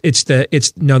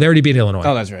 No, they already beat Illinois.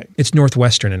 Oh, that's right. It's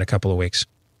Northwestern in a couple of weeks.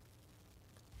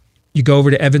 You go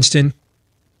over to Evanston,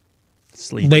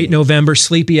 late November,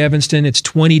 sleepy Evanston. It's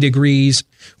 20 degrees.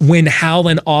 Wind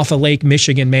howling off of Lake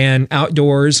Michigan, man.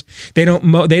 Outdoors. They don't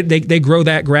mow. They grow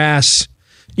that grass,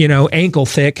 ankle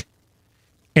thick,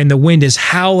 and the wind is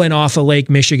howling off of Lake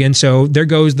Michigan. So there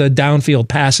goes the downfield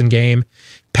passing game.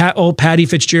 Old Patty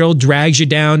Fitzgerald drags you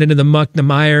down into the muck, the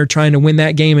mire, trying to win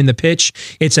that game in the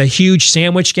pitch. It's a huge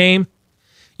sandwich game.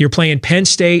 You're playing Penn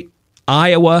State,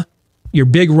 Iowa, your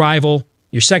big rival,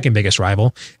 your second biggest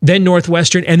rival, then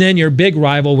Northwestern, and then your big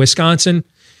rival, Wisconsin.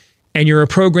 And you're a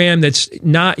program that's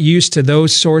not used to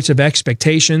those sorts of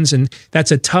expectations. And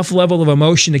that's a tough level of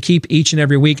emotion to keep each and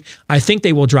every week. I think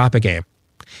they will drop a game.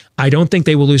 I don't think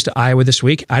they will lose to Iowa this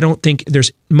week. I don't think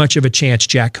there's much of a chance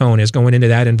Jack Cohn is going into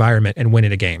that environment and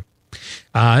winning a game.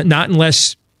 Not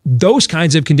unless those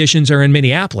kinds of conditions are in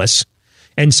Minneapolis.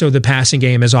 And so the passing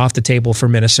game is off the table for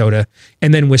Minnesota.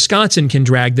 And then Wisconsin can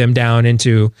drag them down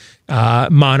into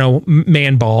mono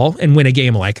man ball and win a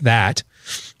game like that.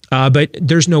 But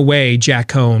there's no way Jack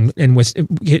Cohn in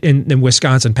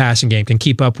Wisconsin passing game can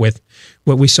keep up with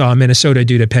what we saw Minnesota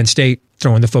do to Penn State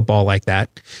throwing the football like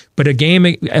that. But a game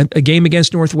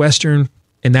against Northwestern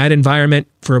in that environment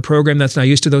for a program that's not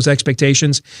used to those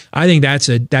expectations, I think that's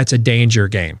a danger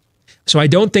game. So I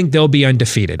don't think they'll be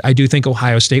undefeated. I do think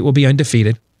Ohio State will be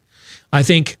undefeated. I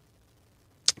think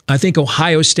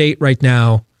Ohio State right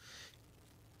now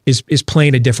is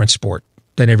playing a different sport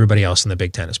than everybody else in the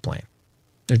Big Ten is playing.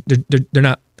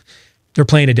 They're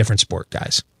playing a different sport,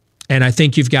 guys. And I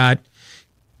think you've got,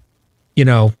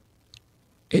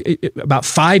 about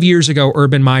 5 years ago,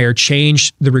 Urban Meyer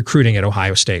changed the recruiting at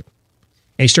Ohio State.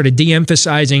 And he started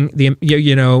de-emphasizing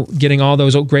getting all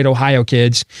those great Ohio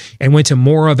kids and went to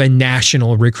more of a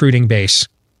national recruiting base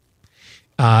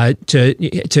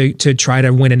to try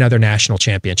to win another national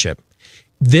championship.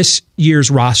 This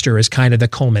year's roster is kind of the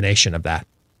culmination of that.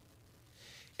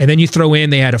 And then you throw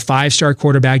in, they had a 5-star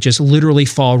quarterback just literally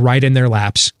fall right in their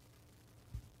laps.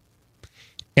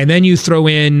 And then you throw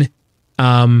in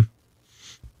the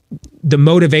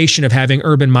motivation of having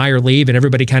Urban Meyer leave and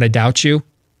everybody kind of doubts you.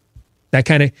 That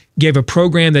kind of gave a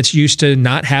program that's used to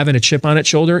not having a chip on its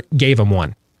shoulder, gave them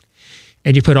one.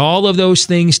 And you put all of those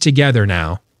things together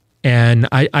now, and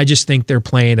I just think they're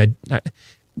playing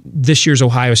this year's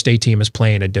Ohio State team is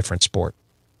playing a different sport.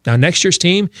 Now, next year's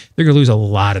team, they're going to lose a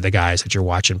lot of the guys that you're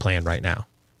watching playing right now.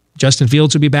 Justin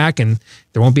Fields will be back, and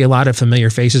there won't be a lot of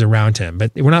familiar faces around him.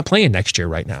 But we're not playing next year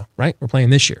right now, right? We're playing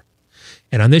this year.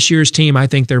 And on this year's team, I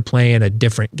think they're playing a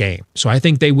different game. So I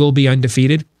think they will be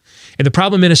undefeated. And the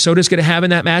problem Minnesota's going to have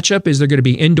in that matchup is they're going to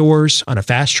be indoors on a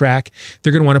fast track.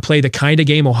 They're going to want to play the kind of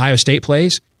game Ohio State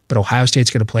plays, but Ohio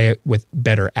State's going to play it with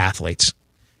better athletes.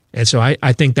 And so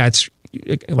I think that's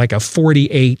like a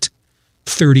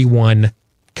 48-31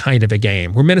 kind of a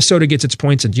game where Minnesota gets its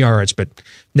points and yards, but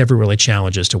never really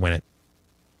challenges to win it.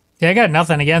 Yeah, I got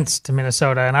nothing against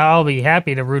Minnesota, and I'll be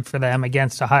happy to root for them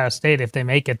against Ohio State if they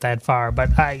make it that far.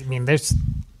 But I mean,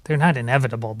 they're not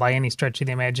inevitable by any stretch of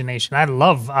the imagination. I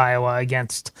love Iowa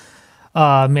against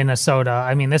Minnesota.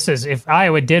 I mean, this is if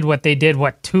Iowa did what they did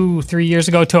 2-3 years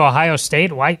ago to Ohio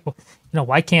State. Why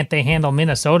can't they handle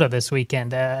Minnesota this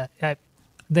weekend?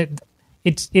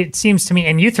 It seems to me,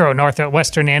 and you throw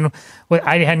Northwestern in.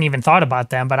 I hadn't even thought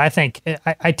about them, but I think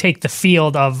I take the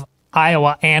field of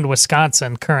Iowa and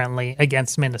Wisconsin currently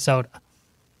against Minnesota.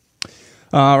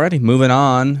 Alrighty, moving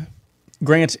on.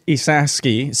 Grant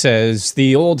Isaski says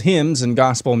the old hymns and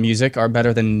gospel music are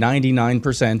better than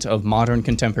 99% of modern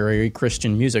contemporary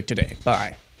Christian music today.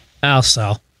 Bye. I'll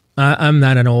sell. I'm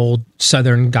not an old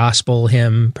Southern gospel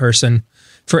hymn person.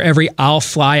 For every "I'll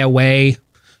Fly Away,"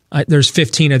 there's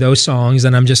 15 of those songs,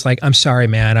 and I'm just like, I'm sorry,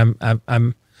 man.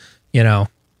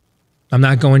 I'm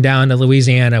not going down to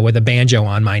Louisiana with a banjo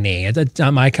on my knee. It's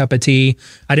not my cup of tea.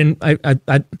 I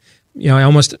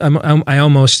almost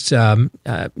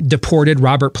deported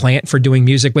Robert Plant for doing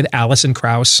music with Alison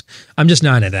Krauss. I'm just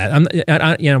not into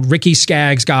that. Ricky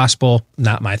Skaggs gospel,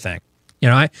 not my thing.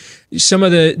 Some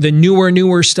of the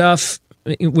newer stuff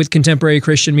with contemporary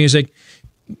Christian music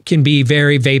can be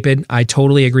very vapid. I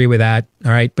totally agree with that.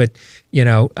 All right. But,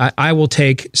 I will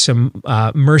take some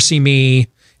Mercy Me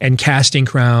and Casting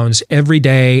Crowns every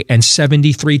day and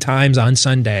 73 times on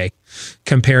Sunday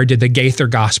compared to the Gaither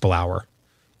Gospel Hour.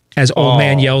 As Old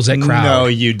Man Yells at Crowd. No,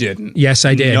 you didn't. Yes,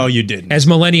 I did. No, you didn't. As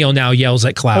Millennial now yells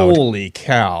at Cloud. Holy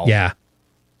cow. Yeah,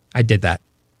 I did that.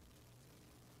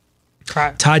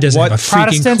 Todd doesn't have a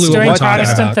freaking clue what we're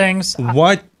talking about. Things.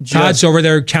 What? Todd's over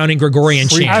there counting Gregorian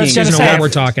chants. He doesn't know what we're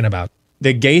talking about.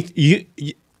 The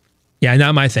Yeah,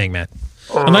 not my thing, man.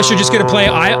 Unless you're just gonna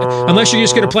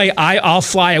play I'll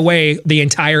Fly Away the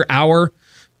entire hour.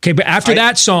 Okay, but after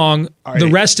that song, the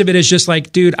rest of it is just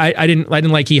like, dude, I didn't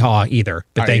like Hee Haw either.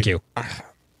 But thank you.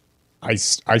 I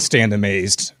stand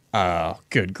amazed.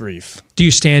 Good grief. Do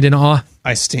you stand in awe?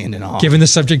 I stand in awe. Given the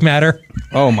subject matter.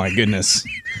 Oh my goodness.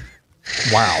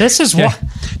 Wow. This is what.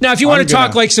 Now, if you want to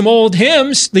talk like some old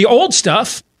hymns, the old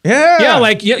stuff. Yeah.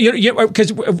 Like,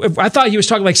 because I thought he was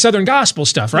talking like Southern gospel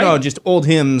stuff, right? No, just old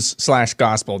hymns /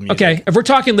 gospel music. Okay. If we're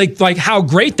talking like How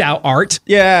Great Thou Art.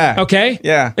 Yeah. Okay.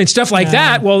 Yeah. And stuff like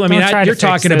that. Well, I mean, you're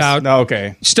talking about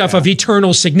stuff of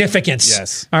eternal significance.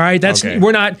 Yes. All right.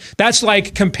 We're not, that's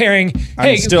like comparing.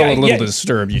 I'm still a little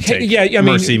disturbed you take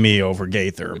Mercy Me over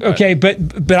Gaither. But. Okay.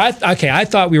 But I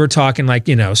thought we were talking like,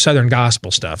 Southern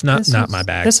gospel stuff, not my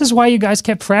bag. This is why you guys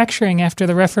kept fracturing after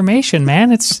the Reformation,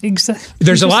 man.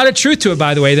 There's a lot of truth to it,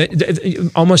 by the way.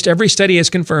 That almost every study has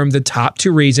confirmed the top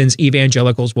 2 reasons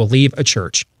evangelicals will leave a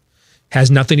church has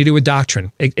nothing to do with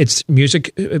doctrine. It's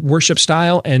music, worship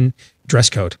style, and dress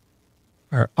code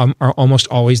are almost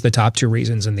always the top 2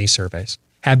 reasons in these surveys.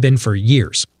 Have been for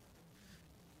years.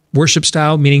 Worship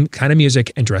style, meaning kind of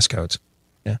music, and dress codes.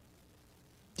 Yeah.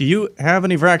 Do you have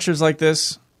any fractures like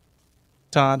this,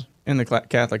 Todd, in the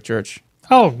Catholic Church?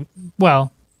 Oh,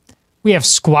 well, we have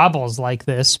squabbles like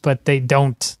this, but they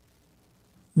don't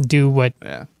do what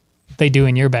they do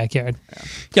in your backyard.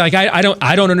 Yeah, like I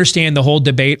don't understand the whole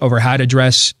debate over how to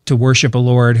dress to worship a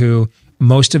Lord who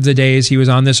most of the days he was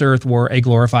on this earth wore a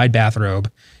glorified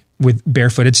bathrobe with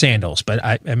barefooted sandals. But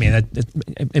I mean,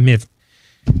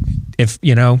 if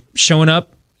showing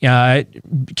up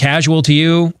casual to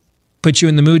you puts you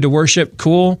in the mood to worship,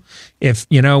 cool. If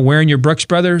wearing your Brooks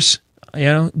Brothers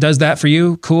does that for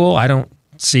you, cool. I don't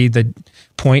see the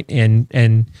point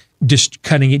in just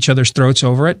cutting each other's throats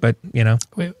over it, but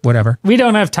whatever. We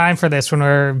don't have time for this when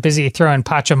we're busy throwing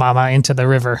Pachamama into the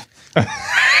river.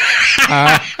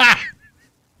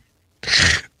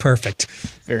 Perfect.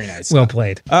 Very nice. Well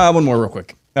played. One more real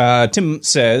quick. Tim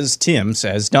says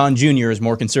Don Jr. is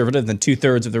more conservative than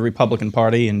 2/3 of the Republican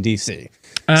Party in D.C.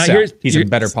 He's a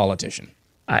better politician.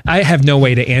 I have no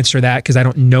way to answer that because I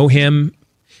don't know him.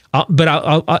 But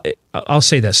I'll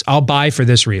say this. I'll buy for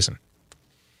this reason.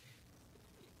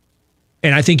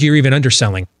 And I think you're even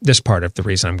underselling this part of the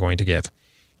reason I'm going to give.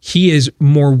 He is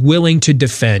more willing to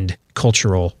defend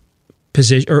cultural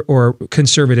position or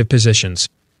conservative positions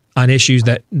on issues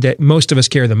that most of us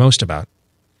care the most about.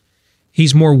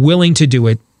 He's more willing to do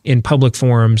it in public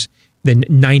forums than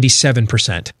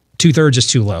 97%. 2/3 is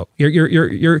too low.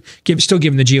 You're still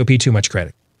giving the GOP too much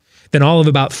credit. Than all of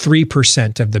about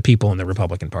 3% of the people in the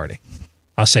Republican Party.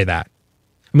 I'll say that.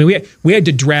 I mean, we had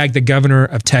to drag the governor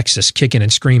of Texas kicking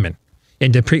and screaming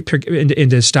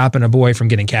into stopping a boy from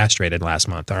getting castrated last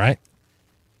month, all right?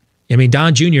 I mean,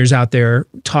 Don Jr.'s out there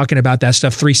talking about that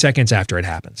stuff 3 seconds after it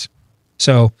happens.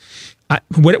 So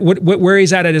where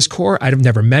he's at his core, I've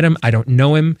never met him. I don't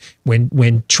know him.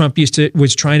 When Trump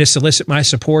was trying to solicit my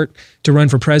support to run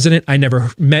for president, I never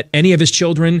met any of his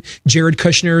children. Jared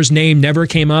Kushner's name never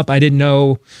came up. I didn't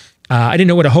know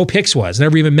what a Hope Hicks was.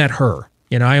 Never even met her.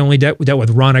 I only dealt with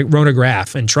Rona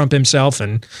Graff and Trump himself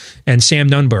and Sam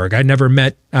Nunberg. I never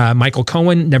met Michael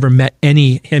Cohen. Never met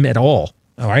him at all.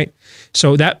 All right.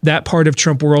 So that part of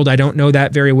Trump world, I don't know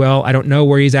that very well. I don't know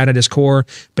where he's at his core,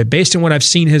 but based on what I've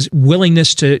seen, his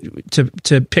willingness to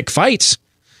pick fights,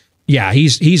 yeah,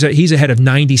 he's ahead of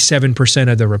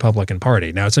 97% of the Republican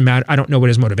Party. Now it's a matter. I don't know what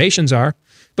his motivations are,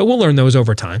 but we'll learn those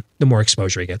over time. The more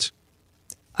exposure he gets.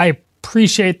 I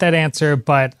appreciate that answer,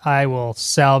 but I will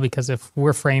sell because if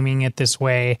we're framing it this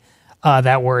way,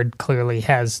 that word clearly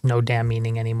has no damn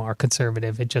meaning anymore.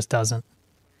 Conservative, it just doesn't.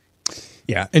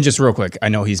 Yeah, and just real quick, I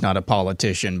know he's not a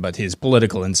politician, but his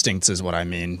political instincts is what I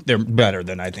mean. They're better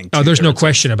than I think. Oh, there's no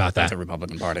question about that. The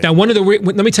Republican Party. Now,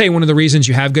 let me tell you one of the reasons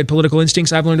you have good political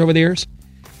instincts I've learned over the years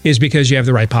is because you have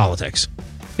the right politics.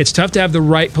 It's tough to have the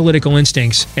right political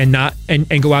instincts and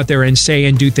go out there and say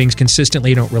and do things consistently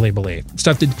you don't really believe. It's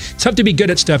tough to be good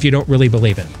at stuff you don't really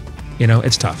believe in.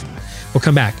 It's tough. We'll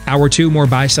come back. Hour 2, more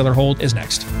buy, sell, or hold is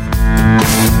next.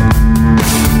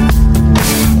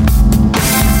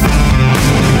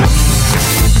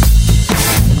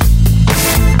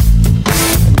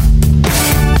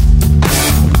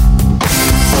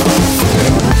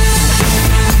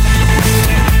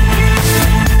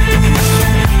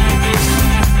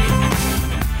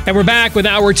 And we're back with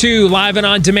Hour 2, live and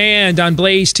on demand on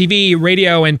Blaze TV,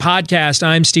 radio, and podcast.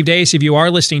 I'm Steve Deace. If you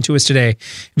are listening to us today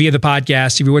via the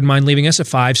podcast, if you wouldn't mind leaving us a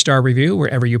 5-star review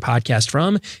wherever you podcast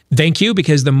from, thank you,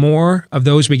 because the more of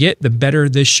those we get, the better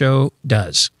this show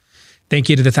does. Thank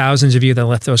you to the thousands of you that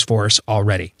left those for us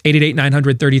already.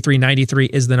 888-900-3393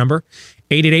 is the number.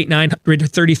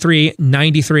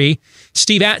 888-900-3393.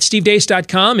 Steve at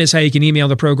stevedeace.com is how you can email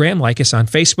the program. Like us on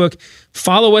Facebook.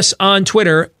 Follow us on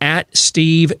Twitter at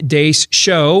Steve Deace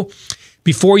Show.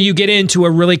 Before you get into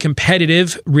a really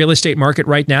competitive real estate market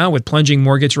right now with plunging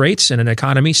mortgage rates and an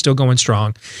economy still going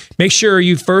strong, make sure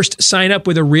you first sign up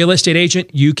with a real estate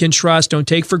agent you can trust. Don't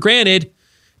take for granted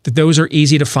that those are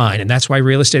easy to find. And that's why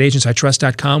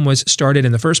realestateagentsitrust.com was started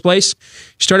in the first place.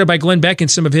 Started by Glenn Beck and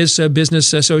some of his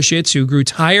business associates who grew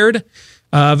tired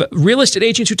of real estate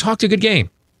agents who talked a good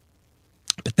game,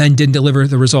 but then didn't deliver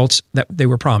the results that they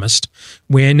were promised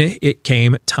when it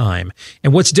came time.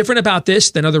 And what's different about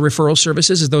this than other referral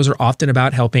services is those are often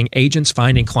about helping agents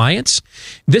finding clients.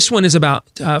 This one is about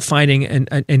finding an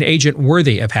agent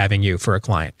worthy of having you for a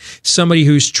client. Somebody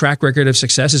whose track record of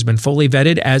success has been fully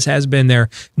vetted, as has been their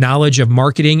knowledge of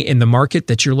marketing in the market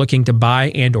that you're looking to buy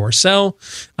and or sell,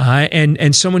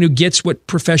 and someone who gets what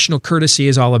professional courtesy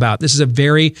is all about. This is a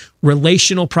very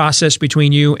relational process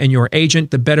between you and your agent.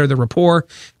 The better the rapport,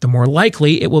 the more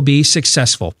likely it will be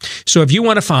successful. So if you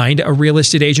want to find a real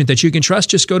estate agent that you can trust,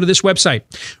 just go to this website,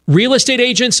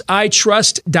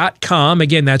 realestateagentsitrust.com.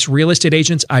 Again, that's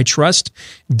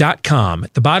realestateagentsitrust.com.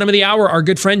 At the bottom of the hour, our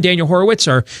good friend Daniel Horowitz,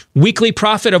 our weekly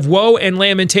prophet of woe and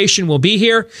lamentation, will be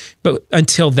here. But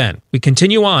until then, we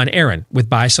continue on, Aaron, with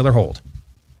Buy, Sell, or Hold.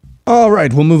 All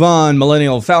right, we'll move on.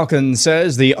 Millennial Falcon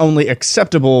says the only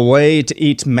acceptable way to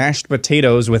eat mashed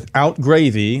potatoes without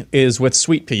gravy is with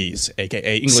sweet peas,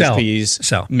 a.k.a. English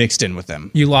peas, mixed in with them.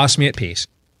 You lost me at peas.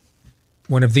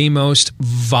 One of the most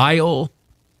vile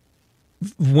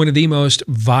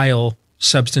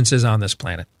substances on this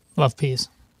planet. Love peas.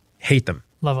 Hate them.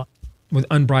 Love them. With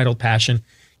unbridled passion.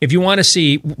 If you want to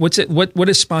see what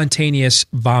is spontaneous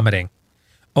vomiting,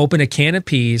 open a can of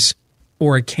peas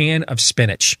or a can of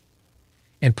spinach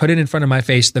and put it in front of my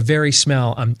face. The very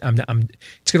smell, it's going to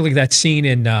look like that scene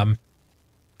in you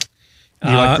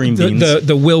like green beans?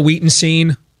 The Will Wheaton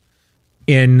scene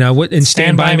in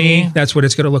Stand By Me. That's what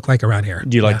it's going to look like around here.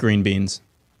 Do you like green beans?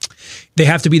 They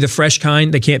have to be the fresh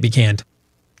kind. They can't be canned.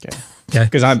 Okay.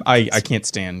 Because I can't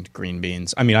stand green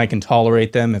beans. I mean, I can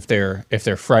tolerate them if they're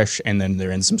fresh and then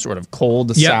they're in some sort of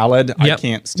cold salad. I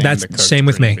can't stand That's the cooked same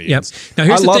with me. beans. Yep. Now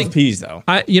here's I the love thing. peas though.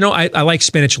 I like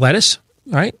spinach lettuce.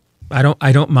 All right.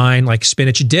 I don't mind like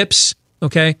spinach dips.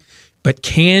 Okay. But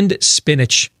canned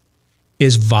spinach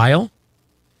is vile.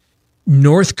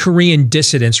 North Korean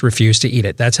dissidents refuse to eat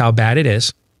it. That's how bad it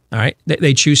is. All right.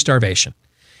 They choose starvation.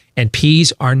 And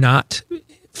peas are not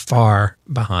far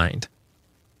behind.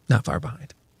 Not far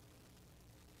behind.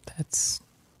 That's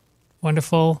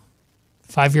wonderful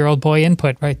 5-year-old boy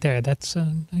input right there. That's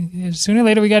sooner or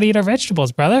later we got to eat our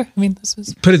vegetables, brother. I mean, this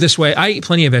is. Put it this way: I eat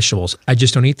plenty of vegetables. I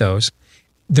just don't eat those.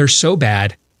 They're so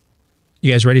bad.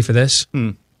 You guys ready for this?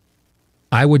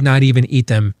 I would not even eat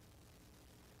them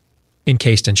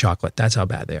encased in chocolate. That's how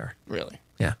bad they are. Really?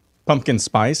 Yeah. Pumpkin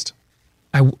spiced?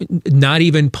 Not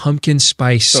even pumpkin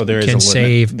spice So there is can a limit.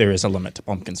 save. There is a limit to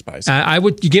pumpkin spice. I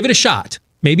would give it a shot.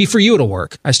 Maybe for you it'll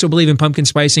work. I still believe in pumpkin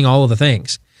spicing all of the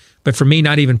things. But for me,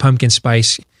 not even pumpkin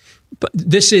spice. But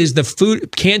this is the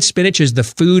food. Canned spinach is the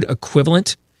food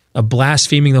equivalent of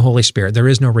blaspheming the Holy Spirit. There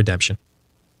is no redemption.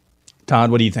 Todd,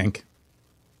 what do you think?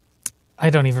 I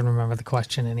don't even remember the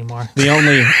question anymore. The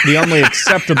only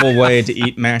acceptable way to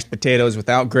eat mashed potatoes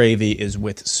without gravy is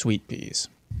with sweet peas.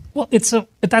 Well,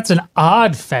 that's an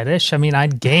odd fetish. I mean, I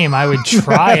would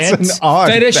try it. An odd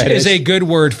fetish is a good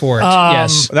word for it.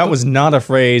 Yes. That was not a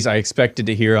phrase I expected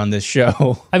to hear on this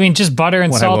show. I mean, just butter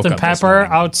and When I salt woke and up this pepper,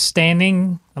 morning.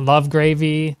 outstanding. I love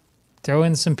gravy. Throw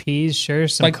in some peas, sure,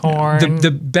 some corn.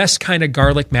 The best kind of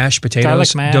garlic mashed potatoes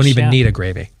Garlic mash, don't even yeah. need a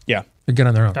gravy. Yeah. They're good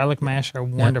on their own. Garlic mash are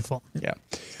wonderful. Yeah.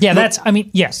 Yeah, that's, I mean,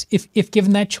 yes, if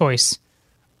given that choice,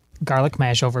 garlic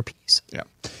mash over peas. Yeah.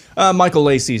 Michael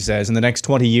Lacey says, in the next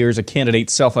 20 years, a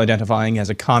candidate self-identifying as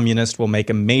a communist will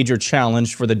make a major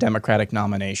challenge for the Democratic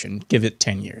nomination. Give it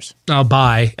 10 years. I'll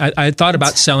buy. I thought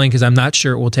about selling because I'm not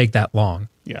sure it will take that long.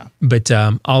 Yeah. But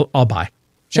I'll buy.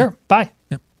 Sure, buy.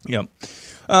 Yep.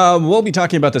 We'll be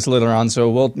talking about this later on, so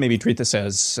we'll maybe treat this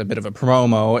as a bit of a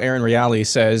promo. Aaron Reale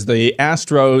says the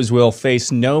Astros will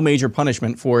face no major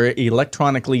punishment for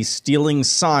electronically stealing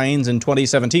signs in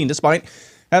 2017, despite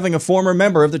having a former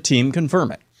member of the team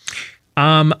confirm it.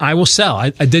 I will sell.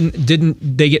 I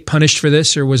didn't they get punished for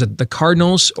this, or was it the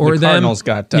Cardinals or the Cardinals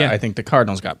got? I think the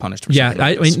Cardinals got punished for. Yeah, something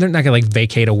like I mean they're not gonna like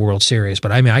vacate a World Series,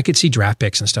 but I mean I could see draft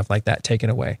picks and stuff like that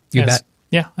taken away. You bet.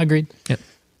 Yeah, agreed. Yeah.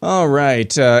 All right.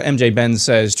 MJ Ben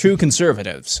says, true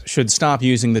conservatives should stop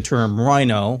using the term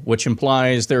rhino, which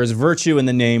implies there is virtue in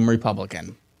the name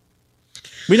Republican.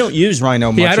 We don't use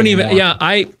Rhino much Yeah, I don't anymore. even.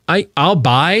 Yeah, I'll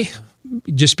buy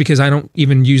just because I don't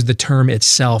even use the term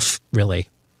itself really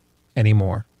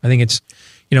anymore. I think it's,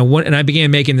 and I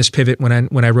began making this pivot when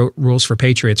I wrote Rules for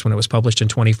Patriots when it was published in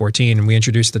 2014, and we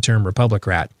introduced the term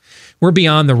Republicrat. We're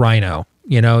beyond the Rhino,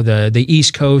 the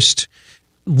East Coast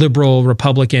liberal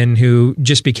Republican who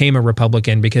just became a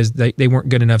Republican because they weren't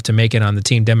good enough to make it on the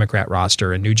Team Democrat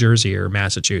roster in New Jersey or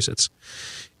Massachusetts.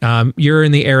 You're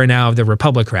in the era now of the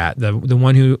Republicrat, the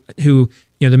one who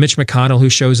the Mitch McConnell who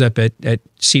shows up at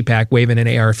CPAC waving an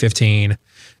AR-15,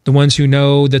 the ones who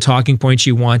know the talking points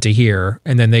you want to hear,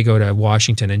 and then they go to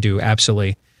Washington and do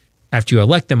absolutely, after you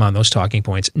elect them on those talking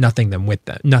points, nothing with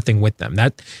them.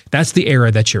 That's the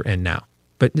era that you're in now.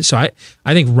 But so I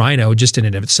think Rhino just in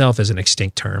and of itself is an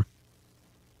extinct term.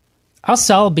 I'll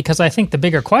sell because I think the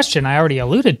bigger question, I already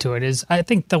alluded to it, is I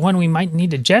think the one we might need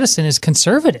to jettison is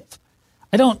conservative.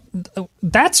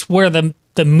 That's where the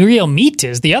real meat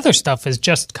is. The other stuff is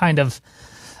just kind of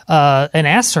an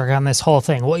asterisk on this whole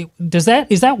thing. Does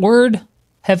that word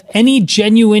have any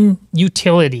genuine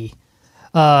utility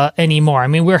anymore? I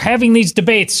mean, we're having these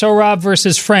debates, Sohrab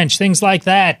versus French, things like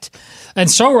that. And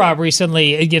Sohrab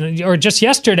recently, or just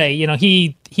yesterday,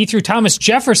 he threw Thomas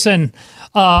Jefferson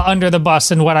under the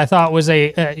bus in what I thought was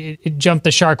a jump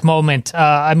the shark moment.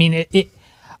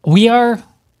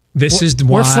 This is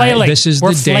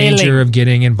the danger of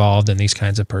getting involved in these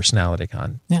kinds of personality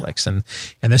conflicts. Yeah.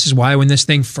 And this is why when this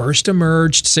thing first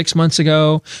emerged 6 months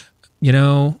ago,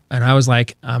 and I was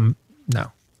like,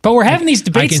 no. But we're having these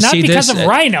debates not because of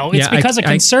Rhino, it's because of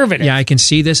conservatives. I can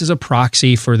see this as a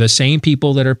proxy for the same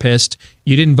people that are pissed.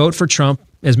 You didn't vote for Trump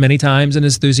as many times and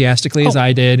as enthusiastically as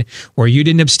I did, or you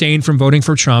didn't abstain from voting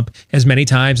for Trump as many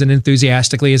times and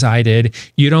enthusiastically as I did.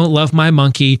 You don't love my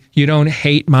monkey. You don't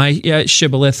hate my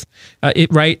shibboleth,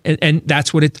 right? And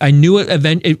that's what I knew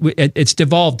it's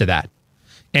devolved to that.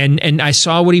 And I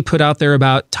saw what he put out there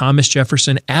about Thomas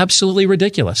Jefferson, absolutely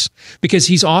ridiculous, because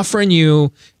he's offering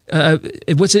you,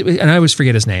 what's it? And I always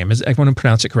forget his name. I want to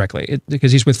pronounce it correctly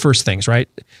because he's with First Things, right?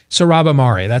 Sohrab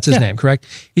Ahmari, that's his name, correct?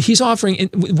 He's offering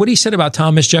what he said about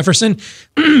Thomas Jefferson.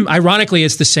 Ironically,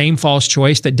 it's the same false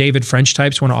choice that David French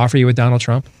types want to offer you with Donald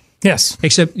Trump. Yes.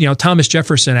 Except, Thomas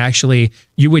Jefferson, actually,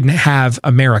 you wouldn't have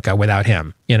America without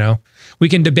him, We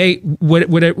can debate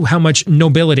how much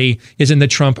nobility is in the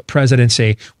Trump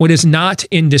presidency. What is not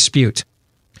in dispute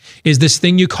is this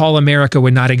thing you call America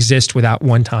would not exist without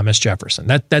one Thomas Jefferson.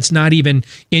 That's not even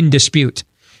in dispute.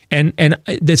 And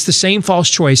it's the same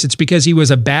false choice. It's because he was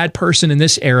a bad person in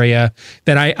this area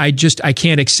that I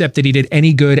can't accept that he did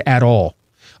any good at all.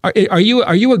 Are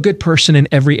you a good person in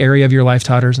every area of your life,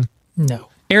 Todd Erzen? No.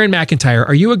 Aaron McIntyre,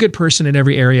 are you a good person in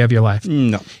every area of your life?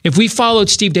 No. If we followed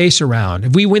Steve Deace around,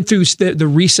 if we went through the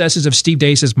recesses of Steve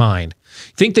Deace's mind,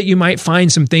 think that you might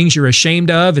find some things you're ashamed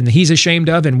of and he's ashamed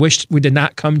of and wished we did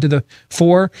not come to the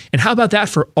fore? And how about that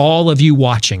for all of you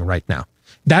watching right now?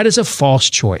 That is a false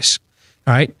choice,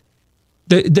 all right?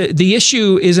 The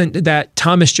issue isn't that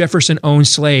Thomas Jefferson owned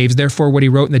slaves, therefore what he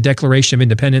wrote in the Declaration of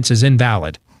Independence is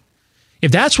invalid.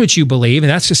 If that's what you believe,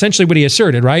 and that's essentially what he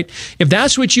asserted, right? If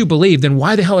that's what you believe, then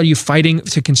why the hell are you fighting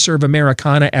to conserve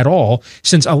Americana at all,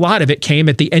 since a lot of it came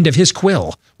at the end of his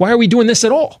quill? Why are we doing this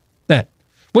at all then?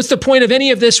 What's the point of any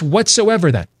of this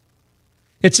whatsoever then?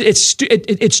 It's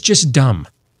just dumb.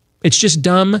 It's just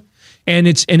dumb. And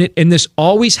this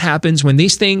always happens when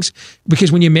these things,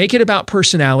 because when you make it about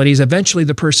personalities, eventually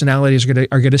the personalities are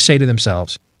going to say to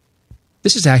themselves,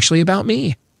 this is actually about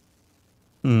me.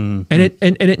 Mm-hmm.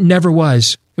 And it never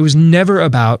was. It was never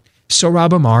about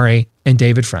Sohrab Ahmari and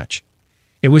David French.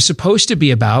 It was supposed to be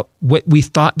about what we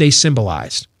thought they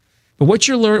symbolized. But what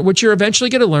you're eventually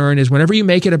going to learn is whenever you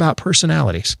make it about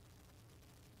personalities.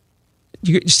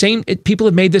 People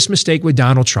have made this mistake with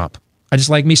Donald Trump. I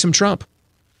just like me some Trump.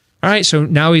 All right, so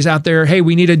now he's out there. Hey,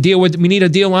 we need a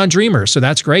deal on Dreamers. So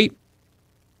that's great.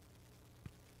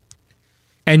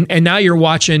 And now you're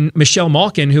watching Michelle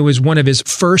Malkin, who was one of his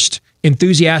first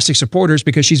enthusiastic supporters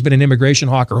because she's been an immigration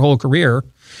hawk her whole career.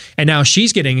 And now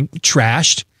she's getting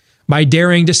trashed by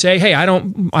daring to say, hey,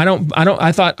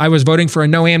 I thought I was voting for a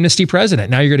no amnesty president.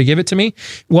 Now you're going to give it to me?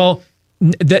 Well,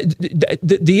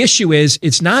 the issue is,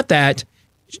 it's not that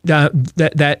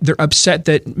they're upset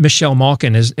that Michelle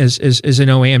Malkin is a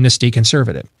no amnesty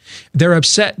conservative. They're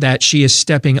upset that she is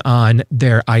stepping on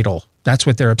their idol. That's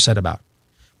what they're upset about.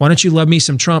 Why don't you love me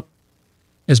some Trump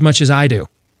as much as I do?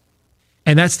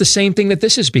 And that's the same thing that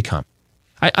this has become.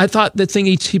 I thought the thing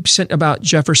he sent about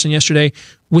Jefferson yesterday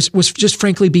was just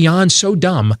frankly beyond so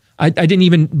dumb, I didn't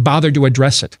even bother to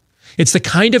address it. It's the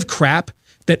kind of crap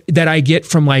that I get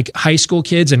from like high school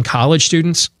kids and college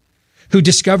students who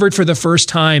discovered for the first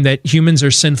time that humans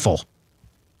are sinful.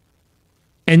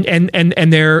 And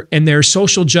their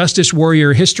social justice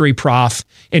warrior history prof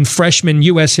in freshman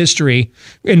U.S. history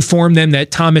informed them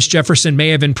that Thomas Jefferson may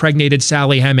have impregnated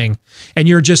Sally Heming. And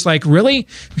you're just like, really?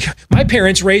 My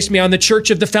parents raised me on the Church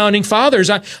of the Founding Fathers.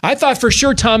 I thought for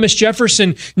sure Thomas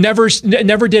Jefferson never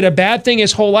did a bad thing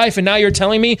his whole life, and now you're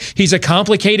telling me he's a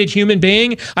complicated human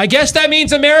being? I guess that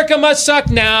means America must suck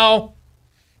now.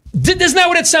 Isn't that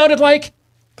what it sounded like?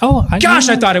 Oh, I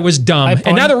thought it was dumb.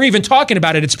 And now that we're even talking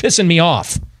about it, it's pissing me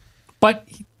off. But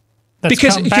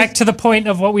because back to the point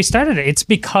of what we started. It's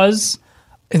because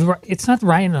it's not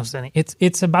Ryan Oseni.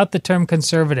 It's about the term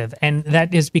conservative, and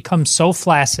that has become so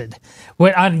flaccid.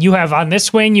 You have on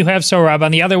this wing, you have Sohrab.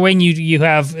 On the other wing, you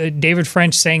have David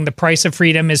French saying the price of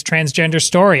freedom is transgender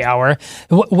story hour.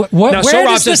 Now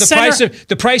Sohrab says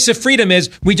the price of freedom is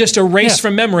we just erase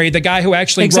from memory the guy who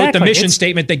actually wrote the mission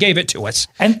statement that gave it to us.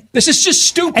 And this is just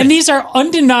stupid. And these are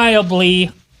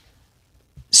undeniably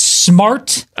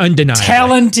smart,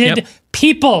 talented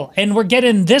people, and we're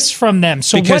getting this from them.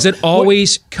 So because it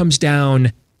always comes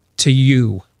down to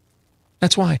you.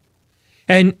 That's why.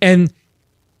 And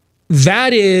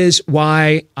that is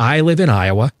why I live in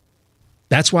Iowa.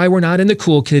 That's why we're not in the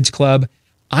Cool Kids Club.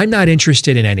 I'm not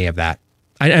interested in any of that.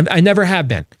 I never have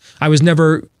been. I was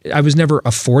never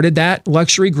afforded that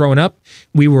luxury growing up.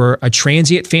 We were a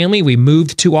transient family. We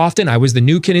moved too often. I was the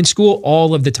new kid in school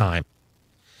all of the time.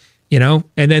 You know,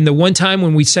 and then the one time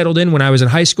when we settled in when I was in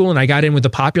high school and I got in with the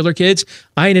popular kids,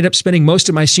 I ended up spending most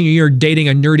of my senior year dating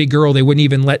a nerdy girl they wouldn't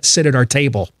even let sit at our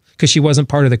table because she wasn't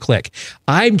part of the clique.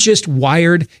 I'm just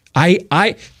wired. I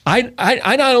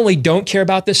not only don't care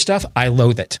about this stuff, I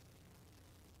loathe it.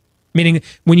 Meaning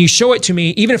when you show it to me,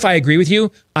 even if I agree with you,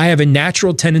 I have a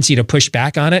natural tendency to push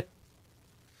back on it.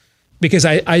 Because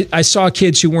I saw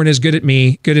kids who weren't as good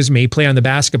as me play on the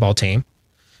basketball team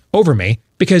over me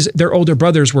because their older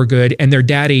brothers were good and their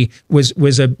daddy was we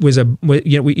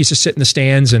used to sit in the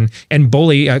stands and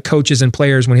bully coaches and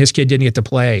players when his kid didn't get to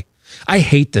play. I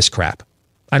hate this crap.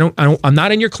 I'm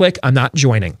not in your clique. I'm not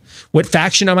joining. What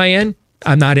faction am I in?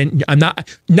 I'm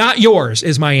not yours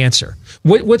is my answer.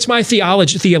 What's my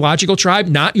theological tribe?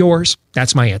 Not yours.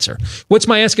 That's my answer. What's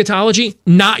my eschatology?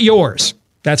 Not yours.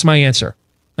 That's my answer.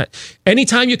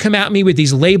 Anytime you come at me with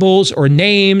these labels or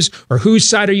names or whose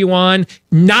side are you on,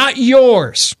 not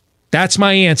yours. That's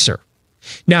my answer.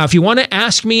 Now, if you want to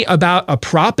ask me about a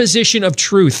proposition of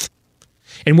truth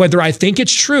and whether I think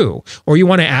it's true, or you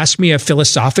want to ask me a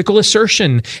philosophical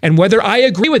assertion and whether I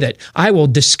agree with it, I will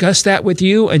discuss that with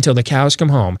you until the cows come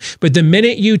home. But the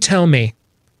minute you tell me,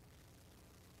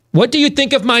 what do you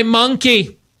think of my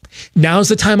monkey? Now's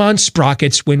the time on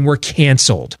Sprockets when we're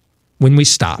canceled, when we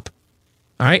stop.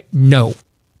 All right? No.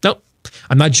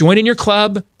 I'm not joining your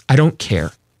club. I don't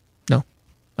care. No,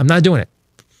 I'm not doing it.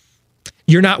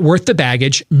 You're not worth the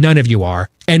baggage. None of you are.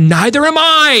 And neither am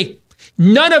I.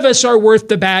 None of us are worth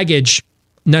the baggage.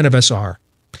 None of us are.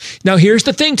 Now, here's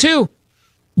the thing, too.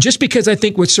 Just because I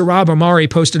think what Sohrab Ahmari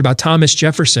posted about Thomas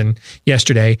Jefferson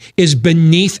yesterday is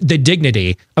beneath the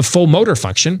dignity of full motor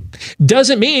function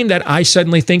doesn't mean that I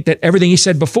suddenly think that everything he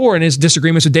said before in his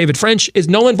disagreements with David French is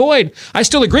null and void. I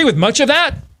still agree with much of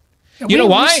that. You know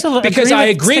why? Because I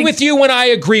agree with you when I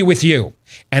agree with you.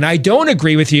 And I don't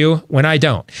agree with you when I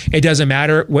don't. It doesn't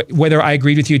matter whether I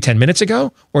agreed with you 10 minutes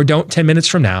ago or don't 10 minutes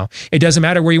from now. It doesn't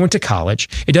matter where you went to college.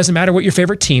 It doesn't matter what your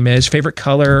favorite team is, favorite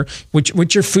color,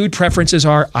 what your food preferences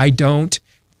are. I don't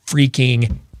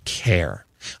freaking care.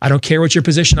 I don't care what your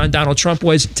position on Donald Trump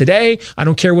was today. I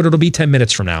don't care what it'll be 10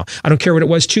 minutes from now. I don't care what it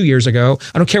was 2 years ago.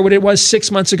 I don't care what it was 6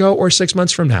 months ago or 6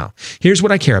 months from now. Here's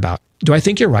what I care about. Do I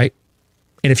think you're right?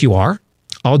 And if you are,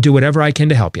 I'll do whatever I can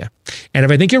to help you. And if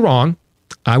I think you're wrong,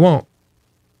 I won't.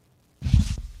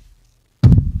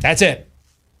 That's it.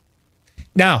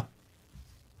 Now,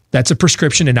 that's a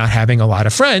prescription to not having a lot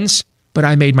of friends, but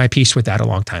I made my peace with that a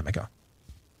long time ago.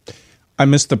 I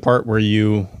missed the part where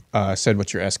you said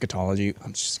what's your eschatology.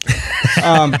 I'm just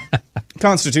kidding.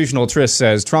 Constitutional Tryst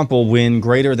says Trump will win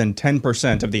greater than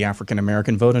 10% of the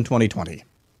African-American vote in 2020.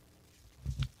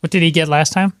 What did he get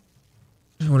last time?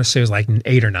 I want to say it was like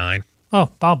 8 or 9.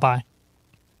 Oh, I'll buy.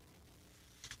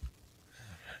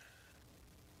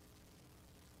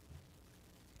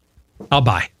 I'll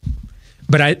buy.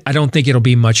 But I don't think it'll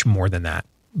be much more than that.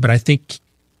 But I think,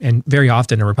 and very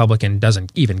often a Republican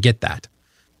doesn't even get that.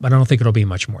 But I don't think it'll be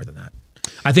much more than that.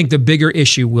 I think the bigger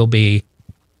issue will be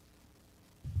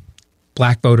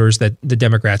black voters that the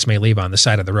Democrats may leave on the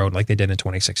side of the road like they did in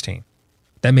 2016.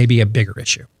 That may be a bigger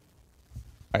issue.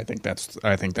 I think that's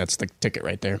the ticket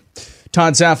right there.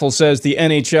 Todd Saffel says the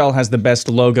NHL has the best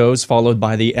logos, followed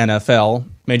by the NFL.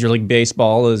 Major League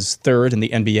Baseball is third, and the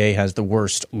NBA has the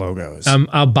worst logos.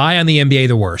 I'll buy on the NBA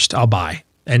the worst. I'll buy.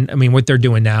 And I mean, what they're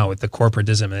doing now with the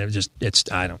corporatism,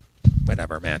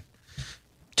 whatever, man.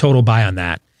 Total buy on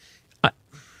that.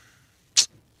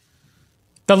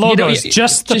 The logos,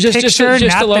 just the picture,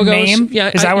 not the logos. Name.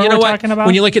 Yeah, is that what we're talking about?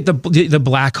 When you look at the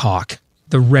Black Hawk,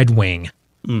 the Red Wing,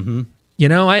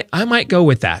 I might go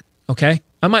with that. Okay,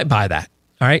 I might buy that.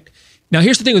 All right. Now,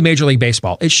 here's the thing with Major League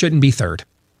Baseball: it shouldn't be third.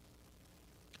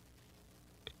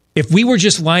 If we were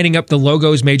just lining up the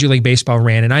logos Major League Baseball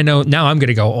ran, and I know now I'm going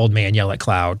to go old man yell at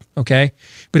cloud. Okay,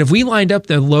 but if we lined up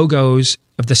the logos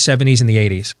of the 70s and the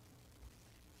 80s.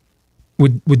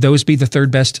 Would those be the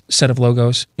third best set of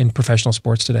logos in professional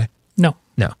sports today? No.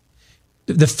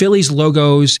 The Phillies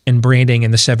logos and branding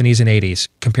in the 70s and 80s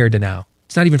compared to now,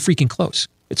 it's not even freaking close.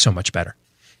 It's so much better.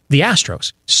 The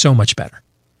Astros, so much better.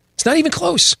 It's not even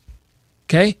close.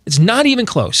 Okay? It's not even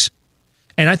close.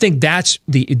 And I think that's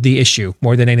the issue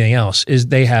more than anything else is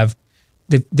they've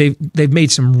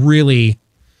made some really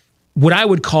what I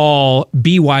would call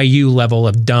BYU level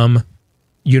of dumb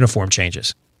uniform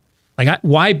changes. Like,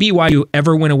 why BYU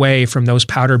ever went away from those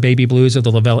powder baby blues of the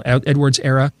Lavelle Edwards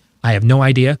era, I have no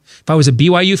idea. If I was a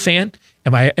BYU fan,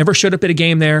 if I ever showed up at a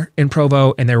game there in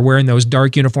Provo and they're wearing those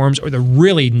dark uniforms or the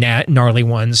really gnarly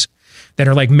ones that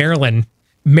are like Maryland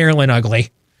ugly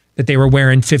that they were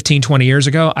wearing 15, 20 years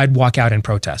ago, I'd walk out and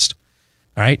protest.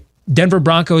 All right? Denver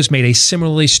Broncos made a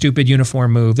similarly stupid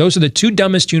uniform move. Those are the two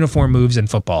dumbest uniform moves in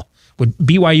football, with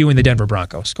BYU and the Denver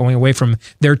Broncos, going away from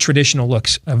their traditional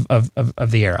looks of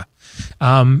the era.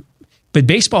 But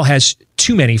baseball has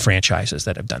too many franchises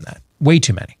that have done that. Way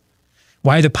too many.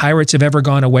 Why the Pirates have ever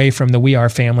gone away from the We Are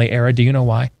Family era, do you know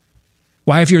why?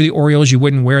 Why, if you're the Orioles, you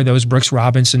wouldn't wear those Brooks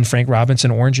Robinson, Frank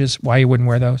Robinson oranges? Why you wouldn't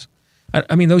wear those?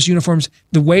 I mean, those uniforms,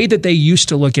 the way that they used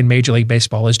to look in Major League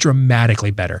Baseball is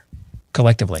dramatically better,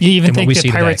 collectively. You even think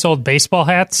the Pirates' old baseball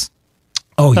hats?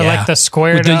 Oh, yeah. Like the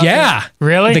squared up? Yeah.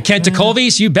 Really? The Kent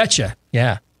Colvies? You betcha.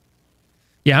 Yeah.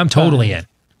 Yeah, I'm totally in.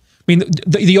 I mean,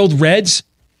 the old Reds,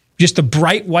 just the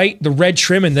bright white, the red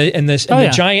trim and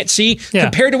the giant C,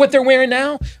 compared to what they're wearing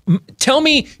now. Tell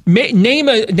me, name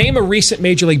a recent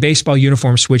Major League Baseball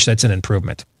uniform switch that's an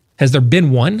improvement. Has there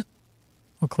been one?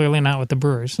 Well, clearly not with the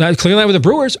Brewers. Clearly not with the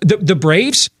Brewers. The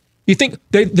Braves, you think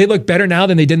they look better now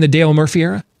than they did in the Dale Murphy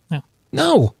era?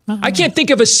 No. I can't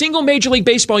think of a single Major League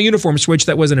Baseball uniform switch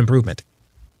that was an improvement.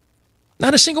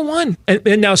 Not a single one.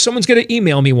 And now someone's going to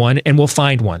email me one and we'll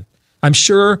find one. I'm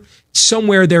sure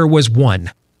somewhere there was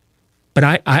one. But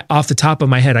I off the top of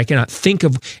my head, I cannot think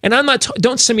of, and I'm not,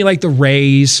 don't send me like the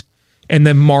Rays and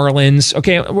the Marlins.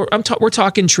 Okay, we're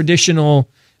talking traditional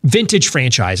vintage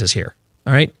franchises here.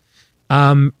 All right.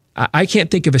 I can't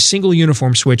think of a single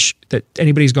uniform switch that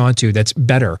anybody's gone to that's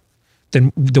better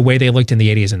than the way they looked in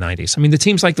the 80s and 90s. I mean, the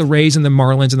teams like the Rays and the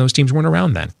Marlins and those teams weren't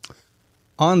around then.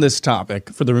 On this topic,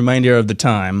 for the remainder of the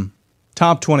time,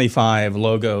 top 25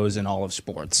 logos in all of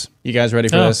sports. You guys ready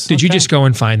for this? Did you just go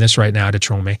and find this right now to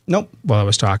troll me? Nope. While I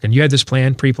was talking. You had this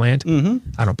pre-planned? Mm-hmm.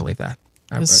 I don't believe that.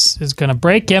 This is going to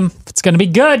break him. It's going to be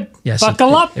good. Yes,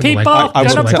 Buckle up, people.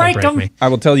 It's going to break him. I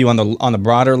will tell you on the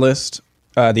broader list,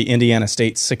 the Indiana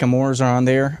State Sycamores are on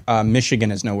there.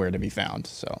 Michigan is nowhere to be found.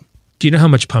 So, do you know how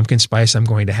much pumpkin spice I'm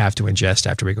going to have to ingest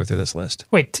after we go through this list?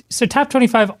 Wait, so top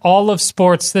 25, all of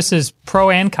sports. This is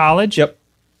pro and college? Yep,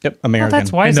 American. Well,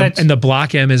 that's why and the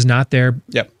Block M is not there.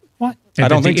 Yep. What? I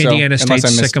don't think Indiana so. State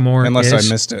Sycamore unless is.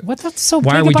 I missed it. What? That's so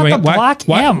big about the Block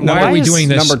M. Why are we doing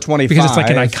this? Number 25. Because it's like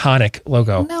an iconic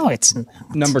logo. No, it's not.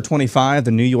 Number 25,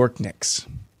 the New York Knicks.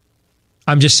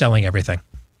 I'm just selling everything.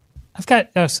 I've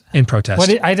got in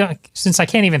protest. Since I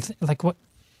can't even what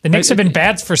the Knicks have been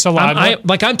bad for so long.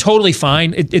 I'm totally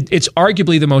fine. It's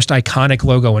arguably the most iconic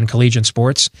logo in collegiate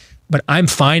sports, but I'm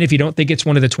fine if you don't think it's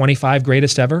one of the 25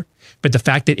 greatest ever. But the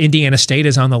fact that Indiana State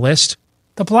is on the list,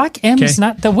 the Block M is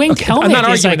not the wing helmet. I'm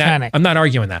not is arguing iconic. that. I'm not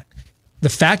arguing that. The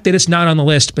fact that it's not on the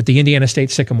list, but the Indiana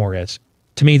State Sycamore is,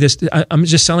 to me, I'm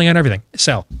just selling out everything.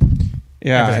 Sell.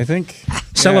 Yeah, everything. I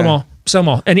think sell them all. Sell them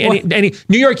all. Any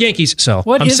New York Yankees sell.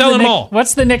 I'm selling them all.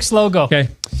 What's the Knicks logo? Okay.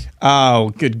 Oh,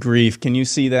 good grief! Can you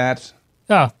see that?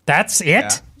 Oh, that's it.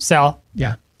 Yeah. Sell.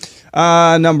 Yeah.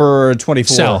 Number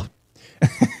 24. Sell.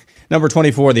 Number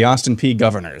 24, the Austin P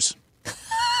Governors.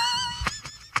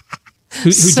 Who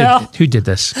did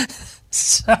this?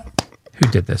 Sell. Who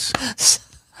did this?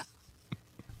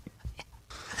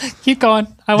 Keep going.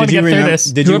 I want to get through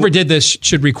this. Whoever did this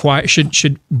should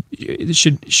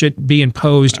be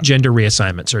imposed gender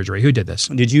reassignment surgery. Who did this?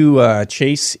 Did you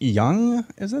Chase Young?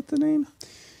 Is that the name?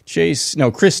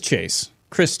 Chris Chase.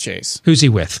 Chris Chase. Who's he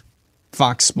with?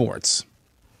 Fox Sports.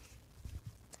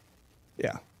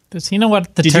 Yeah. Does he know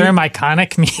what the term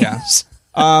iconic means?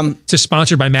 Yeah. Just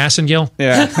sponsored by Massengill?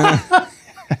 Yeah.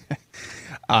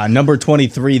 Number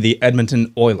 23, the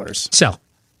Edmonton Oilers. Sell.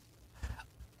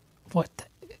 What?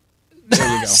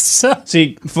 There you go.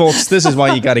 See, folks, this is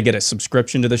why you got to get a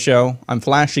subscription to the show. I'm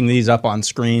flashing these up on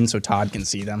screen so Todd can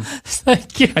see them.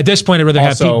 Thank you. At this point, I'd rather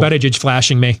have Pete Also- Buttigieg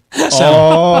flashing me.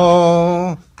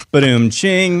 Oh, ba-doom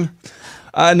ching.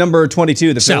 Number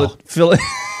 22, the Sell.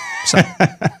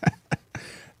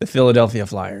 the Philadelphia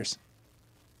Flyers.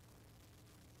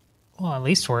 Well, at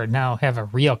least we're now have a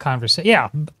real conversation. Yeah,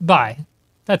 buy.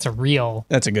 That's a real.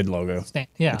 That's a good logo.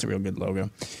 Yeah. That's a real good logo.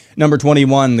 Number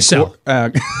 21, the Sell.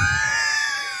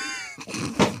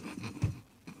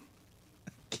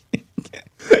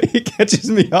 He catches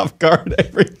me off guard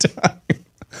every time.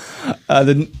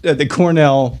 The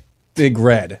Cornell Big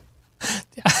Red.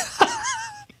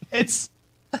 It's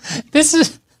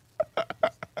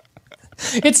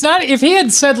not, if he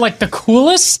had said like the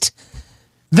coolest,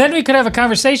 then we could have a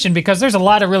conversation because there's a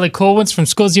lot of really cool ones from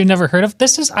schools you've never heard of.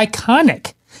 This is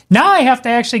iconic. Now I have to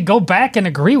actually go back and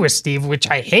agree with Steve, which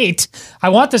I hate. I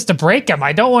want this to break him.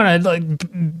 I don't want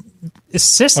to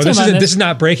assist him. This on is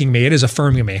not breaking me. It is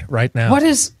affirming me right now. What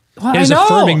is? Well, It is I know.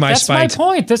 affirming my That's spite. my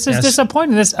point. This is Yes.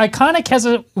 disappointing. This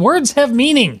iconic words have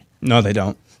meaning. No, they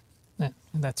don't. Yeah,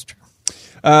 that's true.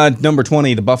 Number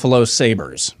 20, the Buffalo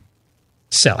Sabres.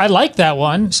 Sell. I like that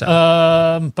one,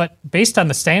 but based on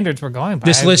the standards we're going by,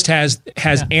 This list has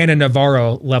Anna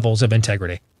Navarro levels of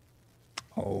integrity.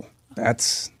 Oh,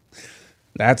 that's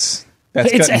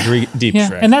cutting deep yeah,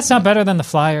 shred. and that's not better than the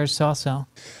Flyers. So also,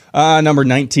 Number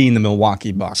 19, the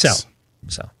Milwaukee Bucks.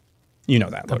 Sell. You know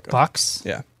that the logo. Bucks.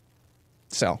 Yeah.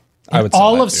 Sell. In I would sell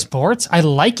all that of too. sports. I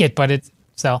like it, but it's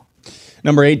sell.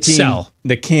 Number 18, Sell.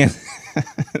 the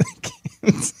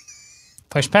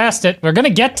Push past it. We're gonna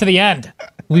get to the end.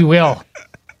 We will.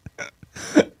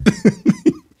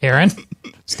 Aaron,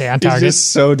 stay on He's target.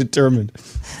 just so determined.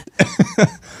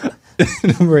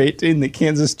 Number 18, the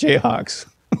Kansas Jayhawks.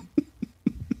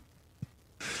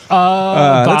 That's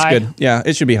bye. good. Yeah,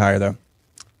 it should be higher though.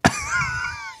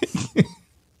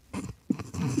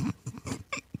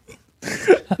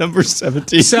 Number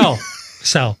 17.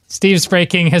 Sell. Steve's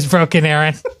breaking has broken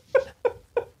Aaron.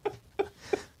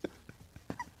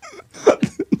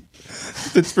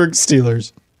 Pittsburgh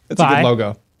Steelers. That's a Bye. good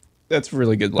logo. That's a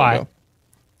really good Bye. logo.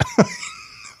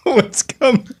 What's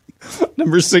coming?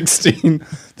 Number 16,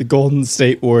 the Golden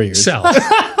State Warriors. Sell.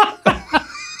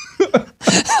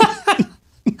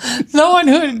 No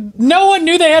one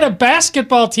knew they had a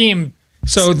basketball team.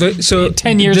 So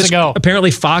 10 years ago. Apparently,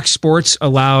 Fox Sports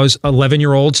allows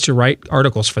 11-year-olds to write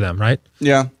articles for them, right?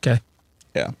 Yeah. Okay.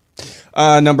 Yeah.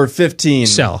 Number 15.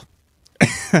 Sell.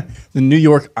 The New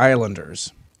York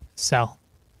Islanders. Sell.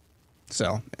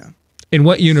 Yeah. In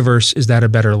what universe is that a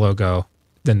better logo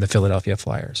than the Philadelphia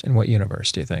Flyers? In what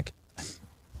universe do you think?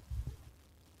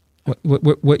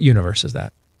 What universe is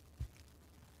that?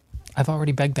 I've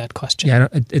already begged that question. Yeah,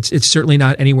 it's certainly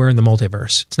not anywhere in the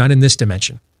multiverse. It's not in this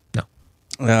dimension.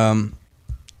 No.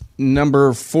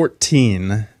 Number 14,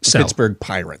 the Sell. Pittsburgh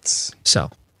Pirates.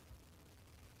 Sell.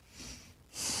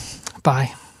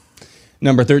 Bye.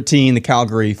 Number 13, the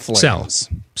Calgary Flames.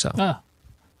 Sell.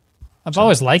 I've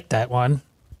always liked that one.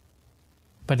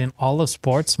 But in all of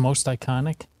sports, most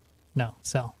iconic? No,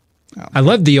 sell. I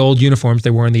love the old uniforms they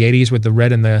wore in the 80s with the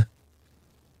red and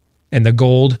the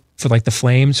gold for like the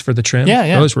flames for the trim.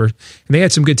 Yeah. Those were, and they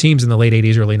had some good teams in the late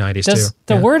 80s, early 90s Does too.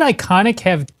 the word iconic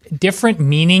have different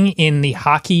meaning in the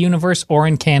hockey universe or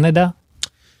in Canada?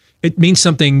 It means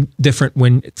something different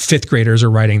when fifth graders are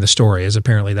writing the story. As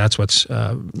apparently that's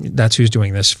who's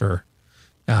doing this for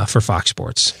Fox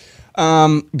Sports.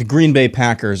 The Green Bay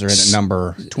Packers are in at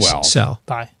number 12. Sell.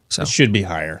 Bye. It should be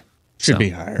higher. Should Sell. be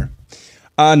higher.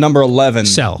 Number 11.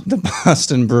 Sell. The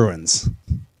Boston Bruins.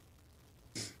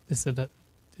 Is it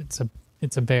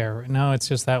it's a bear? No, it's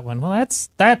just that one. Well, that's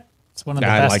one of the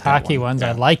I best like that hockey one. ones. Yeah.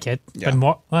 I like it, Yeah.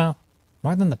 but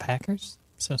more than the Packers.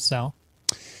 So sell.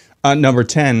 Number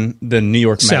 10, the New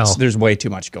York Mets. Sell. There's way too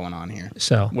much going on here.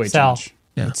 Sell. Way Sell. too much.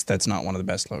 Yeah. That's not one of the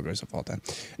best logos of all time.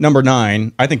 Number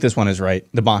 9, I think this one is right.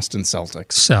 The Boston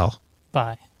Celtics. Sell.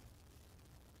 Bye.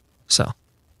 Sell.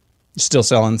 Still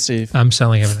selling, Steve? I'm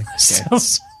selling everything.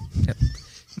 Okay.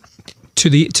 To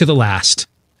the last.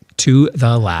 To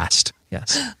the last.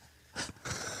 Yes.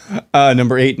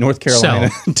 Number 8, North Carolina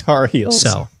Tar Heels.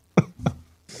 Sell.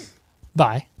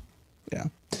 Bye. Yeah.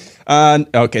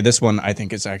 Okay, this one I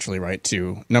think is actually right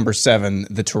too. Number 7,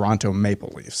 the Toronto Maple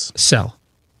Leafs. Sell.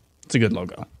 It's a good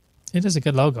logo. It is a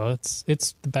good logo.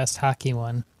 It's the best hockey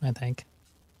one, I think.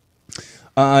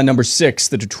 Number 6,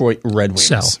 the Detroit Red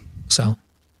Wings. Sell.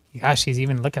 Gosh,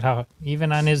 look at how,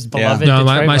 even on his beloved No,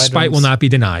 Detroit my Red spite Wings. will not be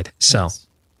denied. Sell.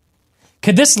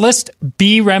 Could this list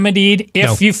be remedied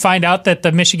if you find out that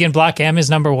the Michigan Block M is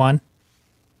number 1?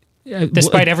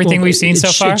 Despite everything we've seen so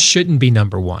far? It shouldn't be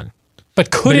number 1.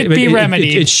 But could it be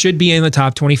remedied? It should be in the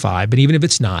top 25, but even if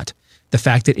it's not, the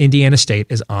fact that Indiana State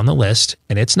is on the list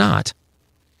and it's not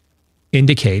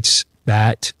indicates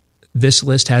that this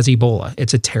list has Ebola.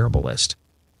 It's a terrible list.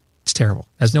 It's terrible.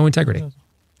 It has no integrity.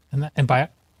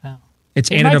 It's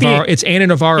Anna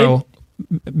Navarro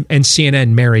and CNN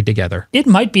married together. It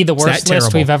might be the worst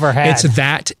list we've ever had. It's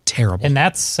that terrible. And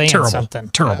that's saying something.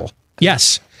 Terrible.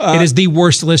 Yes. It is the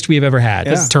worst list we have ever had.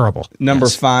 It's terrible. Number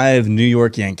 5, New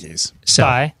York Yankees.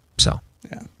 Sell.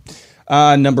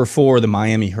 Number 4, the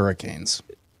Miami Hurricanes.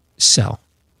 Sell.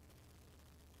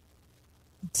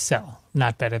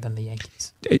 Not better than the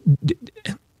Yankees.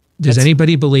 Does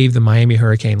anybody believe the Miami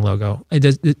Hurricane logo?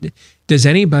 Does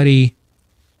anybody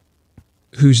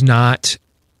who's not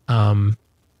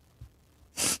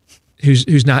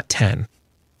who's not 10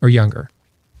 or younger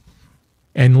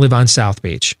and live on South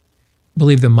Beach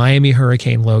believe the Miami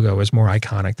Hurricane logo is more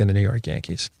iconic than the New York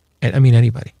Yankees? And I mean,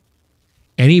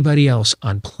 anybody else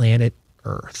on planet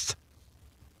Earth,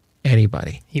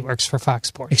 anybody. He works for Fox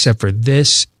Sports. Except for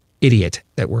this idiot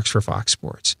that works for Fox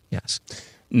Sports. Yes.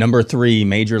 Number 3,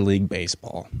 Major League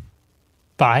Baseball.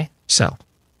 Buy. Sell.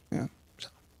 Yeah.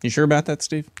 You sure about that,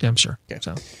 Steve? Yeah, I'm sure. Okay.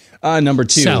 So. Number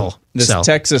 2, Sell.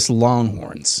 Texas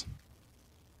Longhorns.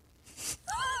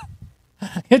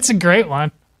 It's a great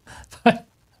one. But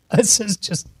this is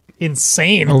just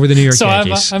insane. Over the New York so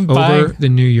Yankees. I'm Over buying. the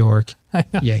New York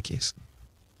Yankees.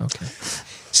 Okay.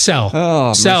 Sell.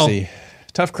 Oh, Sell. mercy.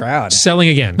 Tough crowd. Selling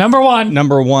again. Number 1.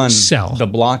 Number 1. Sell. The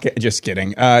block. Just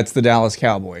kidding. It's the Dallas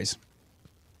Cowboys.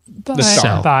 Buy. The star.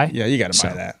 Sell. Buy. Yeah, you got to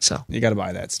buy that. Sell. You got to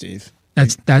buy that, Steve.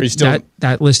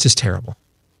 That list is terrible.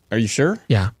 Are you sure?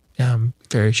 Yeah. I'm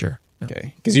very sure.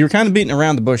 Okay. Because you were kind of beating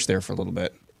around the bush there for a little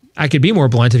bit. I could be more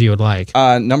blunt if you would like.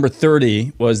 Number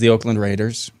 30 was the Oakland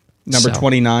Raiders. Number Sell.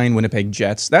 29, Winnipeg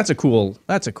Jets. That's a cool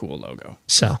logo.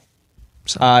 Sell.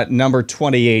 Number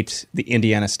 28, the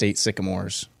Indiana State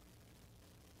Sycamores.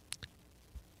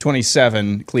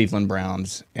 27, Cleveland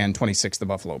Browns, and 26, the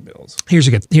Buffalo Bills. Here's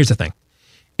the thing.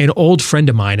 An old friend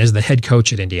of mine is the head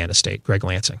coach at Indiana State, Greg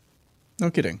Lansing. No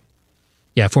kidding.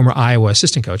 Yeah, former Iowa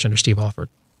assistant coach under Steve Alford.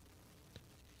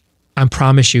 I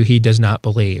promise you he does not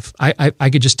believe. I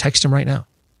could just text him right now.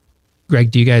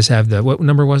 Greg, do you guys have what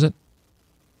number was it?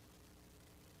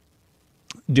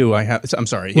 Do I have? I'm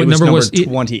sorry. What it was number number was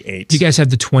 28. Do you guys have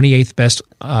the 28th best,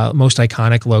 most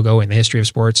iconic logo in the history of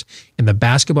sports? And the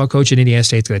basketball coach at Indiana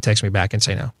State's going to text me back and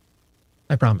say no.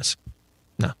 I promise.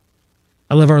 No.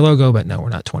 I love our logo, but no, we're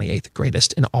not 28th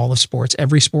greatest in all of sports.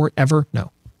 Every sport ever?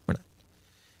 No, we're not.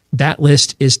 That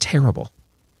list is terrible.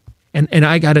 And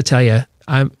I got to tell you,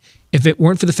 if it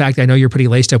weren't for the fact that I know you're pretty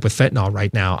laced up with fentanyl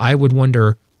right now, I would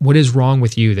wonder what is wrong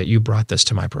with you that you brought this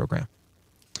to my program.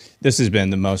 This has been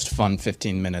the most fun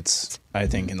 15 minutes, I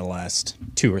think, in the last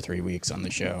 2 or 3 weeks on the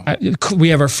show. We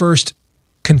have our first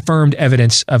confirmed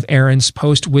evidence of Aaron's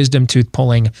post-wisdom tooth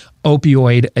pulling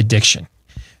opioid addiction.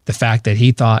 The fact that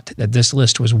he thought that this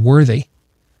list was worthy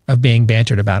of being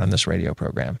bantered about on this radio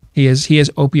program. He is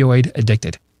opioid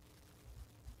addicted.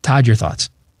 Todd, your thoughts?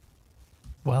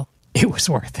 Well, it was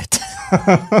worth it.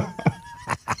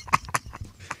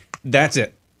 That's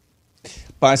it.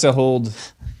 Buy, sell, hold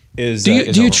is. Do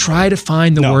you try to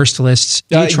find the worst lists?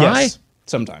 Do you try? Yes,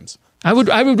 sometimes. I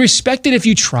would respect it if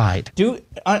you tried.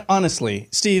 Honestly,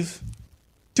 Steve,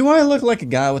 do I look like a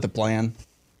guy with a plan?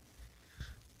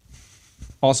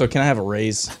 Also, can I have a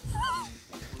raise?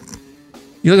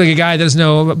 You look like a guy that doesn't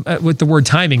know what the word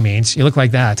timing means. You look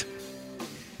like that.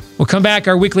 We'll come back.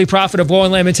 Our weekly prophet of woe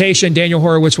and lamentation, Daniel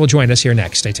Horowitz, will join us here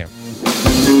next. Stay tuned.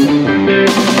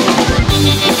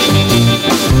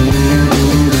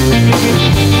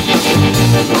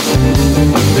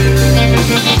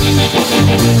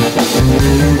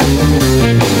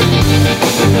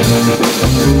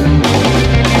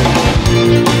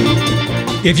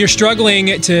 If you're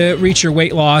struggling to reach your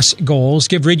weight loss goals,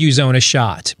 give Riduzone a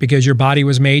shot because your body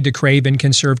was made to crave and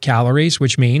conserve calories,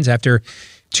 which means after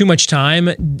too much time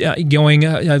going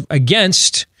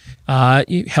against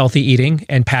healthy eating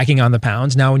and packing on the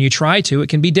pounds. Now, when you try to, it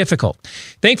can be difficult.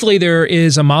 Thankfully, there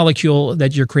is a molecule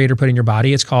that your creator put in your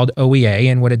body. It's called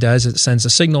OEA, and what it does is it sends a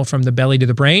signal from the belly to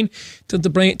the brain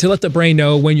to let the brain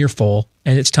know when you're full,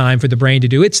 and it's time for the brain to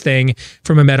do its thing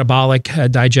from a metabolic,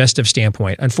 digestive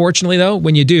standpoint. Unfortunately, though,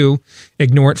 when you do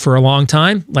ignore it for a long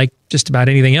time, like just about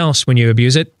anything else, when you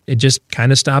abuse it, it just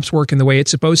kind of stops working the way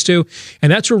it's supposed to,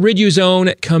 and that's where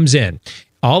Riduzone comes in.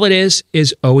 All it is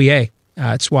OEA.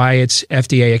 That's why it's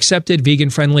FDA accepted,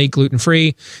 vegan-friendly,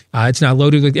 gluten-free. It's not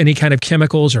loaded with any kind of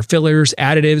chemicals or fillers,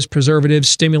 additives, preservatives,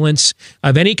 stimulants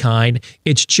of any kind.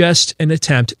 It's just an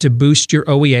attempt to boost your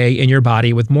OEA in your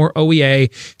body with more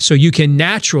OEA so you can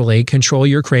naturally control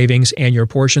your cravings and your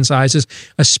portion sizes,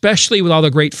 especially with all the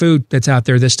great food that's out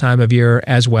there this time of year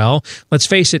as well. Let's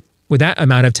face it, with that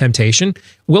amount of temptation,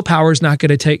 willpower is not going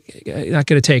to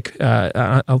take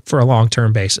for a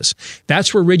long-term basis.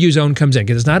 That's where Riduzone comes in,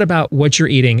 because it's not about what you're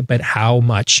eating, but how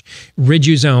much.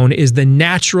 Riduzone is the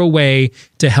natural way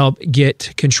to help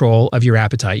get control of your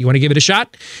appetite. You want to give it a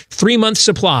shot? 3-month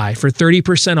supply for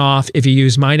 30% off if you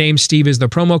use my name, Steve, as the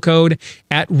promo code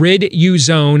at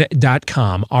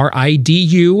riduzone.com.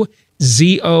 RIDUZONE.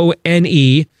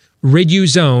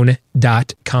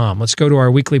 Riduzone.com. Let's go to our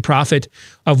weekly prophet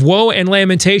of woe and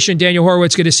lamentation. Daniel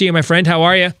Horowitz, good to see you, my friend. How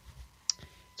are you?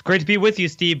 It's great to be with you,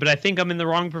 Steve, but I think I'm in the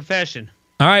wrong profession.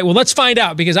 All right, well, let's find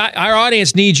out, because our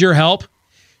audience needs your help,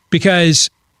 because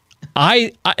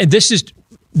this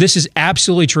is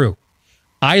absolutely true.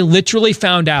 I literally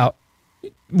found out,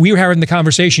 we were having the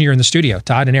conversation here in the studio,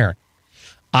 Todd and Aaron.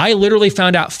 I literally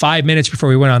found out 5 minutes before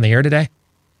we went on the air today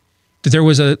that there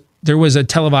was a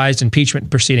televised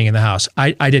impeachment proceeding in the House.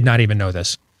 I did not even know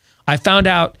this. I found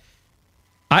out.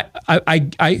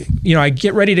 I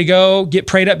get ready to go, get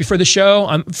prayed up before the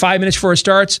show. 5 minutes before it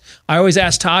starts. I always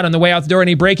ask Todd on the way out the door,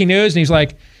 any breaking news, and he's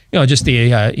like, just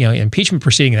the impeachment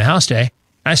proceeding in the House today.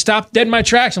 I stopped dead in my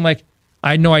tracks. I'm like, I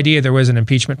had no idea there was an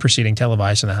impeachment proceeding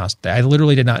televised in the House today. I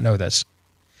literally did not know this.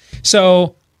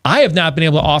 So I have not been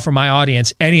able to offer my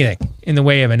audience anything in the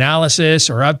way of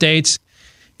analysis or updates.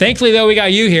 Thankfully, though, we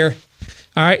got you here.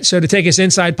 All right, so to take us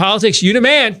inside politics, you the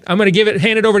man. I'm going to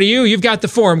hand it over to you. You've got the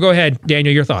forum. Go ahead,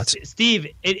 Daniel, your thoughts. Steve,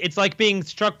 it's like being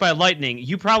struck by lightning.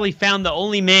 You probably found the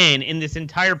only man in this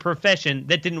entire profession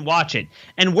that didn't watch it.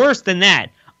 And worse than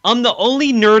that, I'm the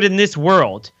only nerd in this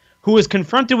world who was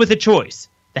confronted with a choice.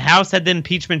 The House had the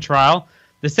impeachment trial.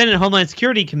 The Senate Homeland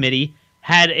Security Committee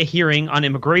had a hearing on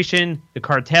immigration, the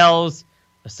cartels,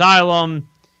 asylum,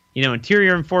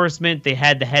 interior enforcement. They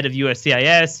had the head of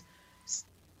USCIS,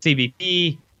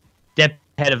 CBP, deputy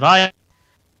head of ICE,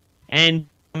 and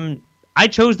I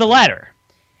chose the latter.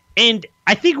 And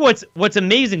I think what's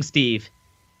amazing, Steve,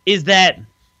 is that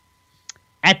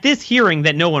at this hearing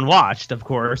that no one watched, of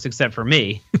course, except for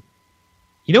me,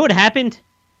 you know what happened?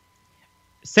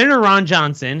 Senator Ron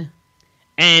Johnson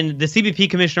and the CBP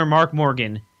Commissioner Mark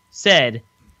Morgan said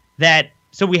that,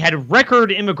 so we had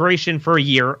record immigration for a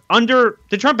year under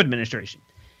the Trump administration.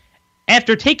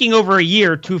 After taking over a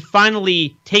year to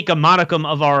finally take a modicum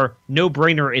of our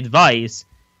no-brainer advice,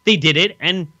 they did it,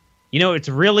 and, it's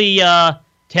really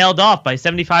tailed off by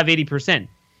 75-80%. Do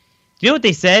you know what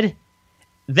they said?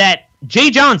 That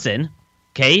Jay Johnson,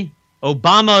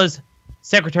 Obama's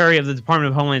Secretary of the Department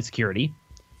of Homeland Security,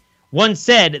 once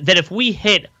said that if we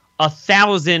hit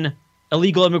 1,000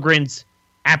 illegal immigrants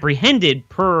apprehended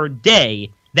per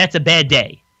day, that's a bad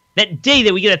day. That day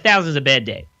that we get 1,000 is a bad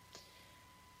day.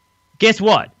 Guess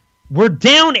what? We're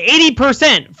down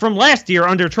 80% from last year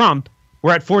under Trump.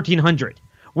 We're at 1,400.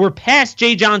 We're past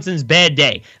Jay Johnson's bad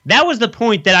day. That was the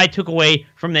point that I took away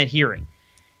from that hearing.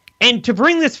 And to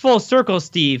bring this full circle,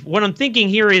 Steve, what I'm thinking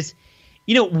here is,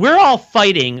 we're all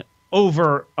fighting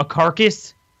over a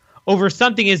carcass, over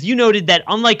something, as you noted, that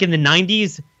unlike in the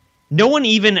 90s, no one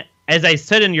even, as I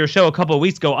said in your show a couple of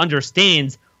weeks ago,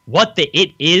 understands what the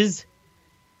it is.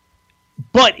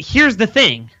 But here's the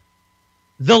thing.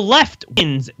 The left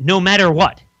wins no matter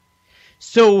what.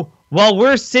 So while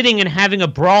we're sitting and having a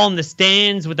brawl in the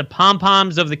stands with the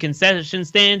pom-poms of the concession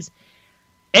stands,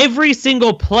 every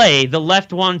single play the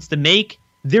left wants to make,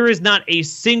 there is not a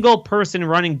single person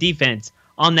running defense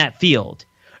on that field.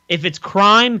 If it's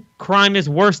crime, crime is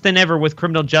worse than ever with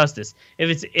criminal justice. If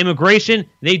it's immigration,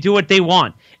 they do what they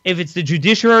want. If it's the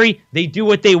judiciary, they do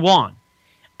what they want.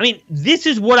 I mean, this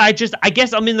is what I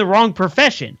guess I'm in the wrong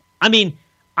profession. I mean,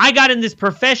 I got in this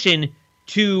profession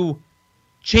to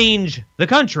change the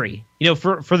country,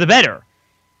 for the better.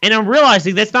 And I'm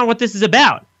realizing that's not what this is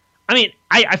about. I mean,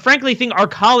 I frankly think our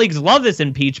colleagues love this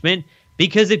impeachment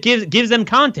because it gives them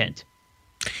content.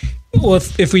 Well,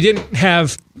 if we didn't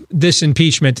have this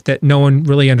impeachment that no one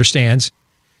really understands,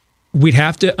 we'd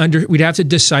have to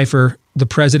decipher the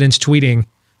president's tweeting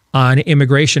on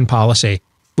immigration policy,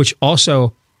 which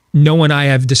also no one I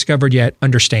have discovered yet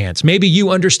understands. Maybe you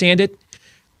understand it.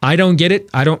 I don't get it.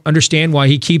 I don't understand why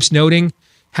he keeps noting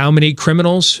how many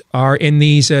criminals are in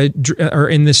these are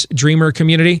in this Dreamer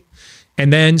community,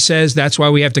 and then says that's why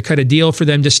we have to cut a deal for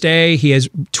them to stay. He has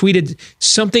tweeted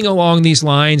something along these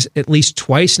lines at least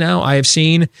twice now. I have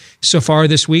seen so far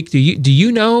this week. Do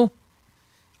you know?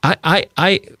 I'm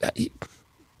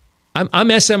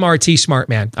SMRT smart,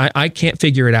 man. I can't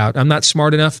figure it out. I'm not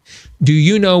smart enough. Do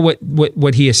you know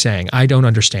what he is saying? I don't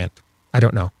understand. I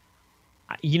don't know.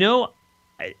 You know,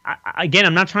 again,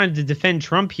 I'm not trying to defend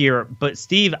Trump here, but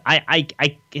Steve, I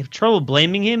have trouble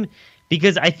blaming him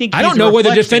because I think I don't know whether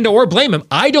to defend or blame him.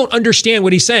 I don't understand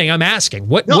what he's saying. I'm asking.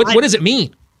 What does it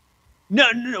mean? No,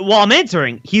 well, I'm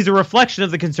answering. He's a reflection of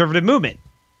the conservative movement.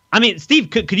 I mean,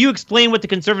 Steve, could you explain what the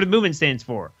conservative movement stands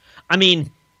for? I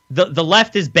mean, the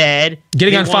left is bad.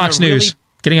 Getting on Fox News.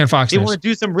 They want to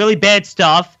do some really bad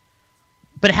stuff.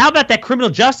 But how about that criminal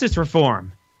justice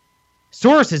reform?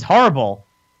 Soros is horrible.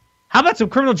 How about some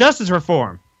criminal justice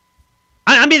reform?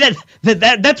 I mean,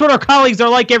 that's what our colleagues are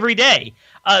like every day.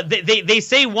 They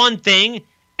say one thing,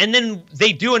 and then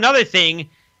they do another thing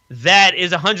that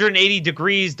is 180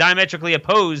 degrees diametrically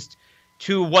opposed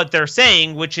to what they're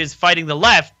saying, which is fighting the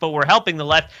left, but we're helping the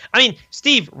left. I mean,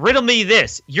 Steve, riddle me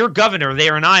this. You're governor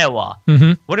there in Iowa.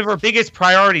 Mm-hmm. One of our biggest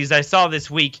priorities I saw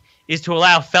this week is to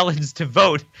allow felons to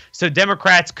vote so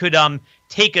Democrats could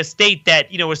take a state that,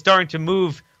 was starting to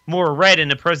move more red in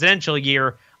the presidential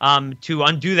year to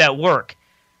undo that work.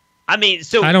 I mean,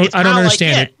 so I don't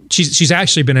understand it. She's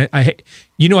actually been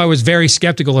I was very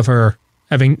skeptical of her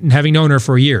having known her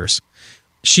for years.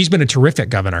 She's been a terrific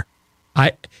governor.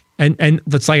 And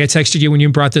that's like I texted you when you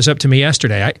brought this up to me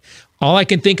yesterday. All I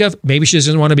can think of, maybe she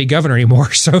doesn't want to be governor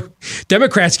anymore. So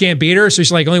Democrats can't beat her. So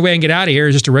she's like, only way I can get out of here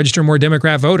is just to register more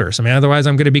Democrat voters. I mean, otherwise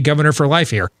I'm going to be governor for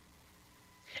life here.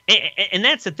 And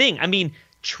that's the thing. I mean,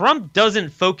 Trump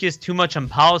doesn't focus too much on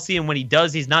policy, and when he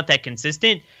does, he's not that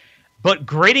consistent. But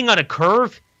grading on a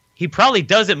curve, he probably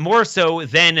does it more so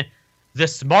than the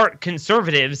smart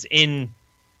conservatives in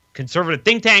conservative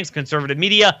think tanks, conservative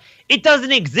media. It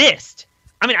doesn't exist.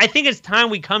 I mean, I think it's time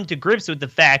we come to grips with the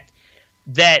fact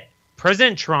that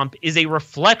President Trump is a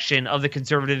reflection of the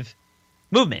conservative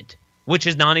movement, which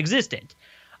is non-existent.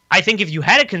 I think if you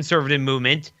had a conservative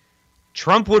movement,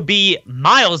 Trump would be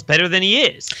miles better than he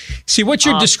is. See, what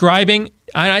you're describing,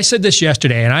 I said this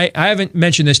yesterday, and I haven't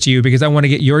mentioned this to you because I want to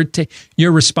get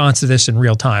your response to this in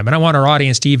real time. And I want our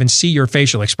audience to even see your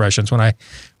facial expressions when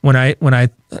I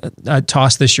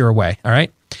toss this your way, all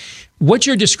right? What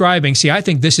you're describing, see, I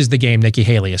think this is the game Nikki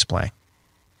Haley is playing.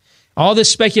 All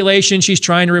this speculation, she's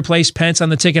trying to replace Pence on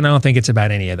the ticket, I don't think it's about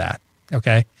any of that,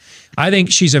 okay? I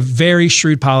think she's a very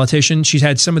shrewd politician. She's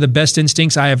had some of the best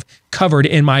instincts I have covered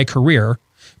in my career,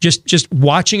 just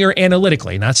watching her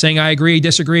analytically, not saying I agree,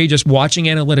 disagree, just watching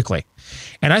analytically.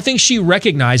 And I think she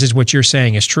recognizes what you're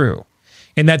saying is true,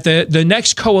 and that the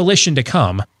next coalition to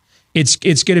come, it's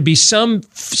going to be some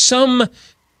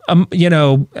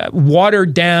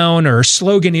watered down or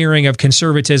sloganeering of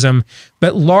conservatism,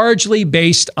 but largely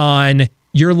based on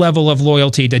your level of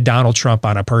loyalty to Donald Trump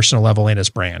on a personal level in his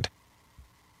brand.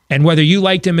 And whether you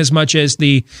liked him as much as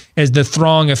the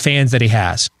throng of fans that he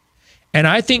has. And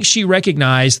I think she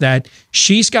recognized that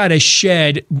she's got to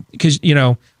shed, because,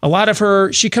 a lot of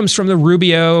her, she comes from the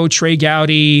Rubio, Trey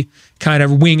Gowdy kind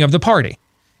of wing of the party.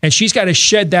 And she's got to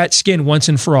shed that skin once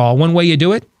and for all. One way you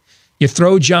do it, you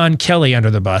throw John Kelly under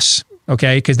the bus,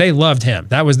 okay? Because they loved him.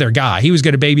 That was their guy. He was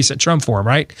going to babysit Trump for him,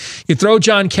 right? You throw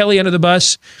John Kelly under the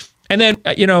bus, and then,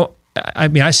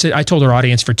 I told our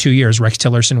audience for 2 years Rex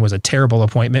Tillerson was a terrible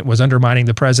appointment, was undermining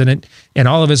the president and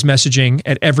all of his messaging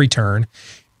at every turn.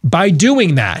 By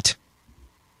doing that,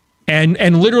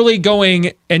 and literally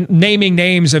going and naming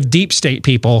names of deep state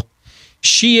people,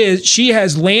 she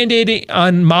has landed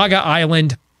on MAGA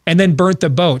Island and then burnt the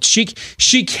boats.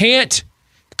 She can't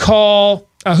call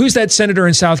who's that senator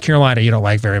in South Carolina you don't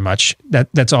like very much?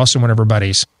 That's also one of her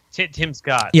buddies. Tim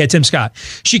Scott. Yeah, Tim Scott.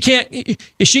 She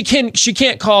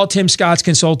can't call Tim Scott's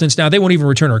consultants now. They won't even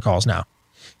return her calls now.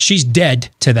 She's dead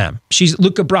to them. She's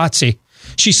Luca Brasi.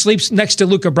 She sleeps next to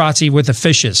Luca Brasi with the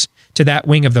fishes to that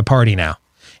wing of the party now.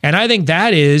 And I think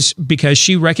that is because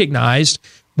she recognized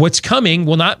what's coming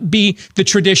will not be the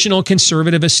traditional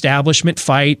conservative establishment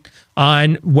fight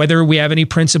on whether we have any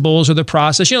principles or the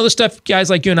process. The stuff guys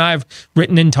like you and I have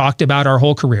written and talked about our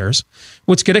whole careers.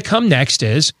 What's going to come next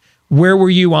is, where were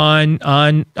you on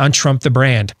Trump the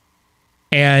brand?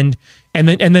 and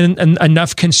then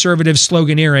enough conservative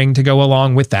sloganeering to go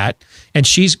along with that. And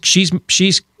she's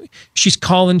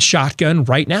calling shotgun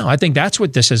right now. I think that's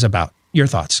what this is about. Your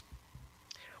thoughts?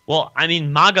 Well, I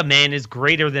mean, MAGA man is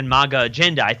greater than MAGA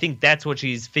agenda. I think that's what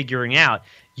she's figuring out.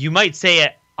 You might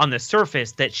say on the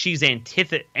surface that she's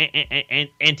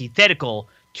antithetical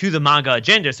to the MAGA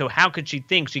agenda. So how could she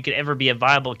think she could ever be a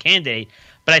viable candidate?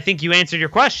 But I think you answered your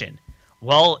question.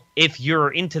 Well, if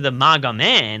you're into the MAGA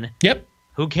man, yep.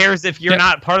 Who cares if you're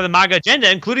not part of the MAGA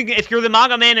agenda, including if you're the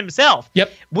MAGA man himself?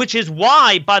 Yep. Which is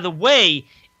why, by the way,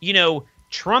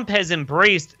 Trump has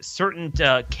embraced certain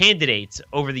candidates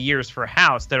over the years for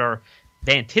House that are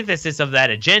the antithesis of that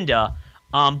agenda.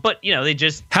 But they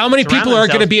just how many people are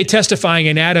going to be testifying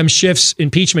in Adam Schiff's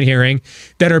impeachment hearing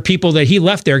that are people that he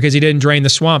left there because he didn't drain the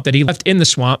swamp, that he left in the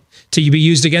swamp to be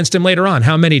used against him later on?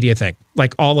 How many do you think?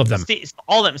 Like all of them?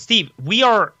 All of them. Steve, we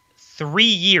are 3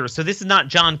 years. So this is not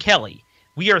John Kelly.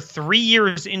 We are 3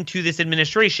 years into this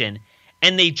administration,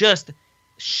 and they just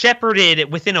shepherded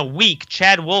within a week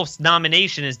Chad Wolf's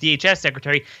nomination as DHS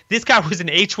secretary. This guy was an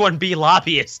H-1B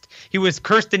lobbyist. He was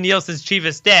Kirstjen Nielsen's chief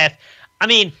of staff. I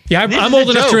mean, yeah, I'm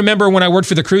old enough to remember when I worked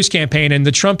for the Cruz campaign, and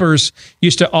the Trumpers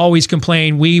used to always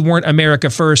complain we weren't America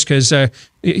first because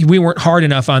we weren't hard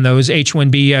enough on those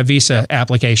H-1B visa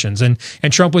applications, and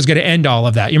Trump was going to end all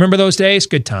of that. You remember those days?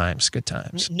 Good times, good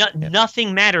times.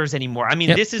 Nothing matters anymore. I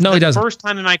mean, this is the first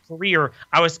time in my career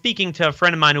I was speaking to a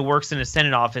friend of mine who works in a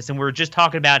Senate office, and we were just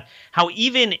talking about how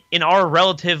even in our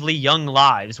relatively young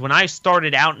lives, when I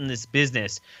started out in this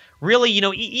business, really,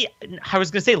 I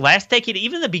was going to say last decade,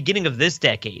 even the beginning of this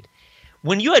decade,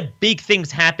 when you had big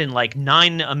things happen like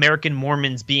 9 American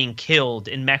Mormons being killed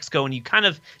in Mexico, and you kind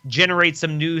of generate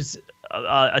some news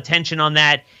attention on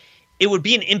that, it would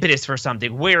be an impetus for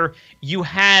something where you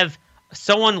have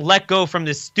someone let go from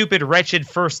this stupid, wretched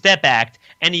First Step Act,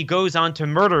 and he goes on to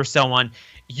murder someone.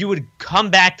 You would come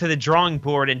back to the drawing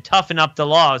board and toughen up the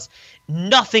laws.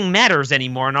 Nothing matters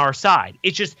anymore on our side.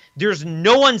 It's just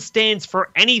no one stands for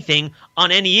anything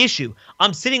on any issue.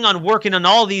 I'm sitting on working on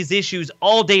all these issues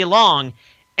all day long,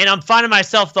 and I'm finding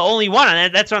myself the only one.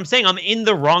 And that's what I'm saying. I'm in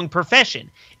the wrong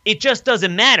profession. It just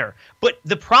doesn't matter. But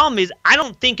the problem is I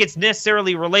don't think it's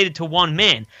necessarily related to one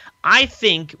man. I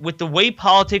think with the way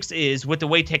politics is, with the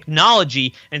way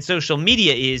technology and social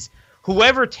media is,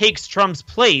 whoever takes Trump's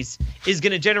place is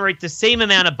going to generate the same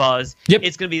amount of buzz. Yep.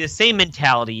 It's going to be the same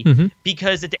mentality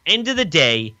because at the end of the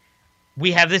day,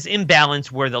 we have this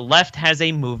imbalance where the left has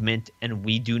a movement and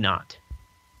we do not.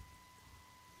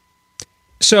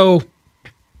 So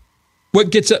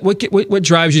what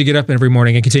drives you to get up every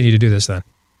morning and continue to do this then?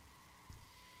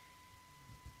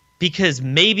 Because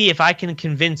maybe if I can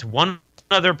convince one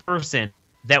other person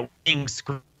that being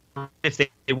screwed if they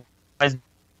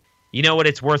you know what,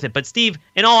 it's worth it. But Steve,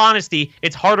 in all honesty,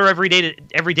 it's harder every day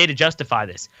to justify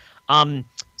this.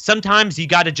 Sometimes you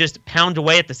got to just pound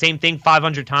away at the same thing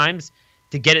 500 times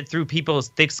to get it through people's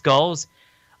thick skulls.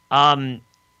 The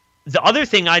other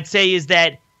thing I'd say is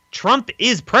that Trump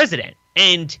is president,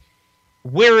 and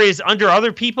whereas under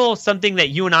other people, something that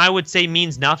you and I would say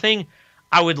means nothing,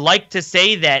 I would like to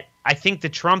say that I think the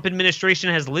Trump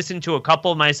administration has listened to a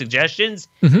couple of my suggestions,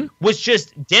 which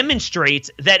just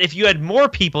demonstrates that if you had more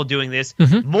people doing this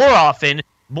more often,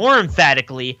 more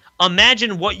emphatically,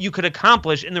 imagine what you could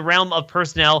accomplish in the realm of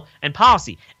personnel and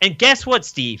policy. And guess what,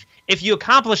 Steve? If you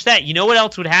accomplish that, you know what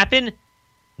else would happen?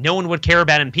 No one would care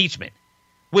about impeachment,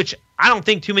 which I don't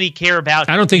think too many care about.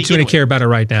 I don't think too many care about it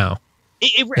right now.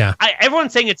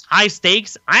 Everyone's saying it's high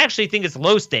stakes. I actually think it's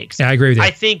low stakes. Yeah, I agree with you.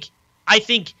 I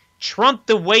think Trump,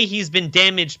 the way he's been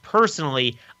damaged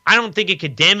personally, I don't think it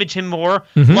could damage him more.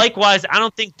 Likewise, I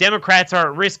don't think Democrats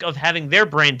are at risk of having their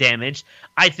brand damaged.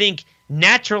 I think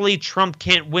naturally Trump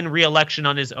can't win re-election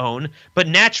on his own, but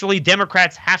naturally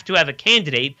Democrats have to have a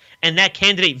candidate, and that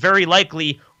candidate very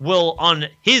likely will, on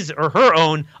his or her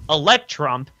own, elect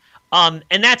Trump, and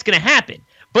that's going to happen.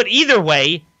 But either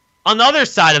way, on the other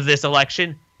side of this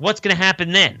election, what's going to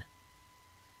happen then?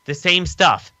 The same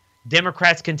stuff.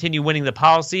 Democrats continue winning the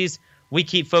policies. We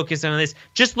keep focusing on this.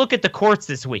 Just look at the courts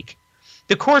this week.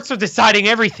 The courts are deciding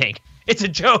everything. It's a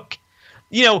joke.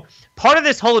 Part of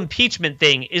this whole impeachment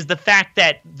thing is the fact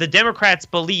that the Democrats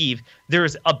believe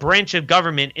there's a branch of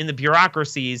government in the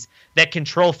bureaucracies that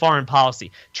control foreign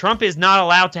policy. Trump is not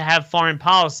allowed to have foreign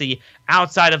policy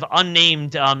outside of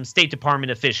unnamed State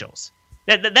Department officials.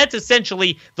 That's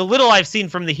essentially, the little I've seen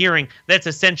from the hearing, that's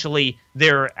essentially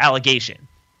their allegation.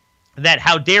 That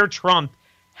how dare Trump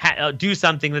do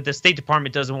something that the State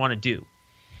Department doesn't want to do.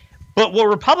 But what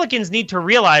Republicans need to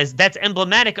realize, that's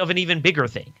emblematic of an even bigger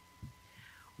thing.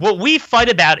 What we fight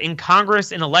about in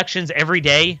Congress and elections every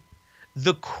day,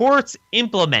 the courts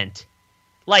implement,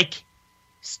 like,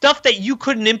 stuff that you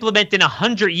couldn't implement in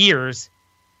 100 years,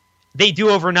 they do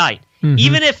overnight. Mm-hmm.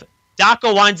 Even if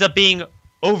DACA winds up being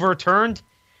overturned,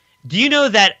 do you know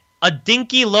that a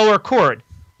dinky lower court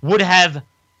would have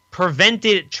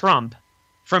prevented Trump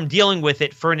from dealing with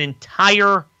it for an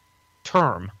entire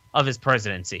term of his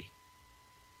presidency?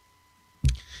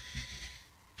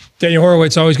 Daniel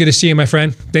Horowitz, always good to see you, my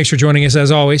friend. Thanks for joining us,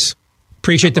 as always.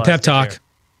 Appreciate the pep talk.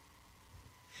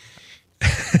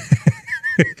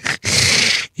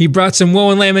 He brought some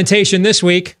woe and lamentation this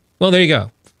week. Well, there you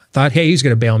go. Thought, hey, he's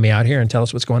going to bail me out here and tell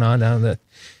us what's going on down in the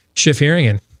Schiff hearing.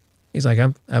 And he's like,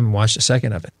 I haven't watched a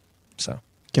second of it. So,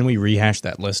 can we rehash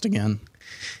that list again?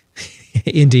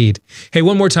 Indeed. Hey,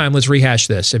 one more time, let's rehash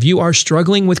this. If you are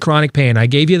struggling with chronic pain, I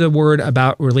gave you the word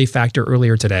about Relief Factor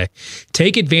earlier today.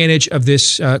 Take advantage of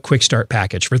this Quick Start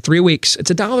package for 3 weeks.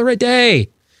 It's $1 a day.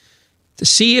 To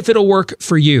see if it'll work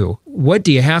for you. What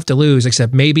do you have to lose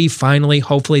except maybe, finally,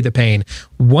 hopefully, the pain?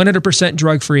 100%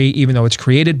 drug-free, even though it's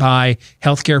created by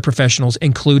healthcare professionals,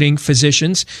 including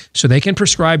physicians, so they can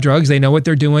prescribe drugs. They know what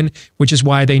they're doing, which is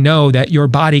why they know that your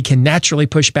body can naturally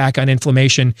push back on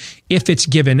inflammation if it's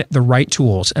given the right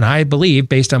tools. And I believe,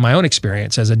 based on my own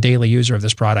experience as a daily user of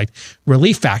this product,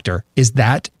 Relief Factor is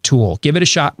that tool. Give it a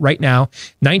shot right now.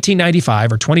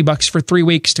 $19.95 or $20 for 3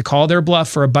 weeks. To call their bluff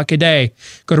for $1 a day,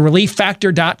 go to relieffactor.com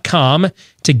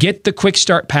to get the Quick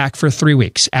Start pack for 3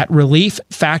 weeks at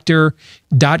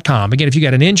relieffactor.com. Again, if you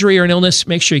got an injury or an illness,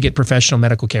 make sure you get professional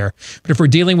medical care. But if we're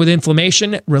dealing with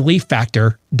inflammation,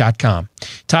 relieffactor.com.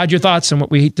 Todd, your thoughts on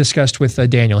what we discussed with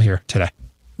Daniel here today?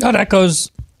 Oh, that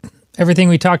goes everything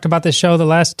we talked about the show the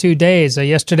last 2 days.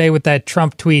 Yesterday with that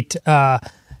Trump tweet,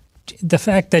 the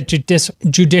fact that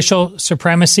judicial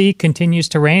supremacy continues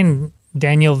to reign,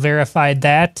 Daniel verified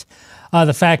that.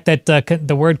 The fact that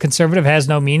the word conservative has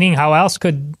no meaning. How else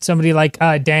could somebody like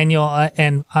Daniel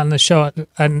and on the show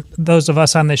and those of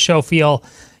us on the show feel,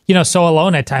 so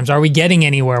alone at times? Are we getting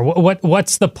anywhere?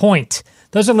 What's the point?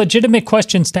 Those are legitimate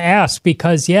questions to ask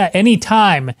because,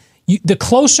 anytime the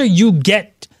closer you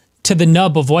get to the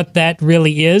nub of what that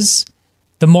really is,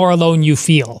 the more alone you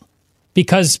feel.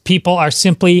 Because people are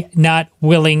simply not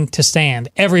willing to stand.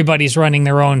 Everybody's running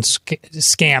their own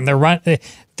scam. They're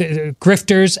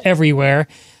grifters everywhere.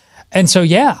 And so,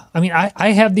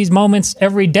 I have these moments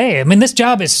every day. I mean, this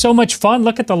job is so much fun.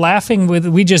 Look at the laughing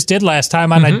we just did last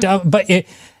time on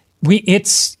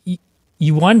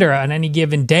you wonder on any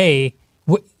given day,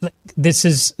 this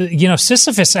is,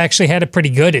 Sisyphus actually had it pretty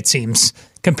good, it seems,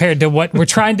 compared to what we're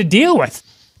trying to deal with.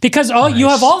 Because you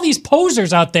have all these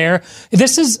posers out there.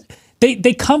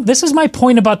 They come. This is my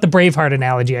point about the Braveheart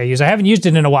analogy I use. I haven't used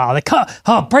it in a while. They come,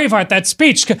 Braveheart, that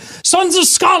speech, Sons of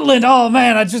Scotland. Oh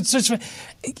man,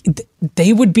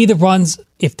 they would be the ones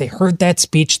if they heard that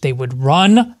speech. They would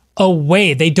run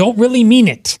away. They don't really mean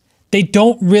it. They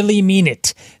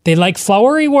like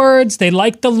flowery words. They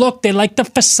like the look. They like the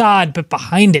facade, but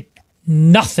behind it,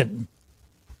 nothing.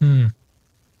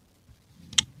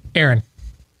 Aaron.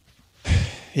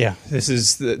 Yeah, this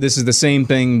is the same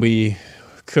thing we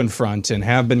confront and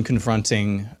have been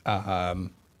confronting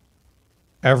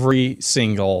there's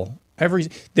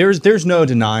no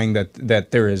denying that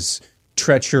there is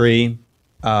treachery,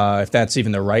 if that's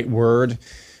even the right word,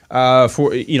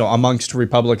 for amongst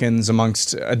Republicans,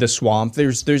 amongst the swamp.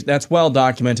 There's that's well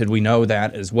documented. We know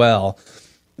that as well.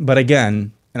 But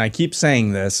again, and I keep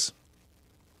saying this,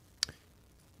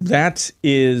 that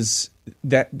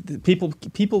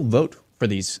people vote for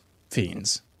these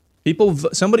fiends.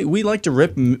 We like to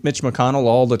rip Mitch McConnell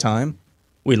all the time.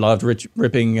 We loved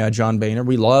ripping John Boehner.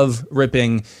 We love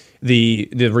ripping the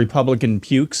Republican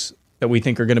pukes that we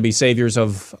think are going to be saviors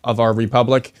of our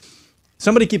republic.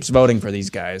 Somebody keeps voting for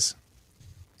these guys.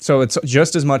 So it's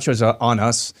just as much as on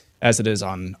us as it is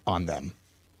on them.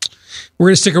 We're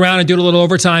going to stick around and do a little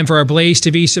overtime for our Blaze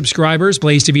TV subscribers,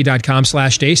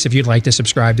 blazetv.com/Deace, if you'd like to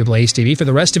subscribe to Blaze TV. For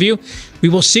the rest of you, we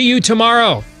will see you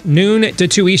tomorrow, noon to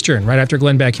 2 Eastern, right after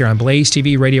Glenn Beck here on Blaze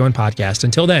TV, radio, and podcast.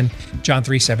 Until then, John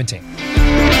 3:17.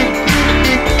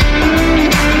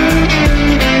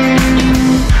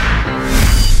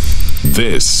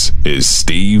 This is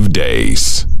Steve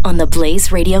Deace on the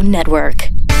Blaze Radio Network.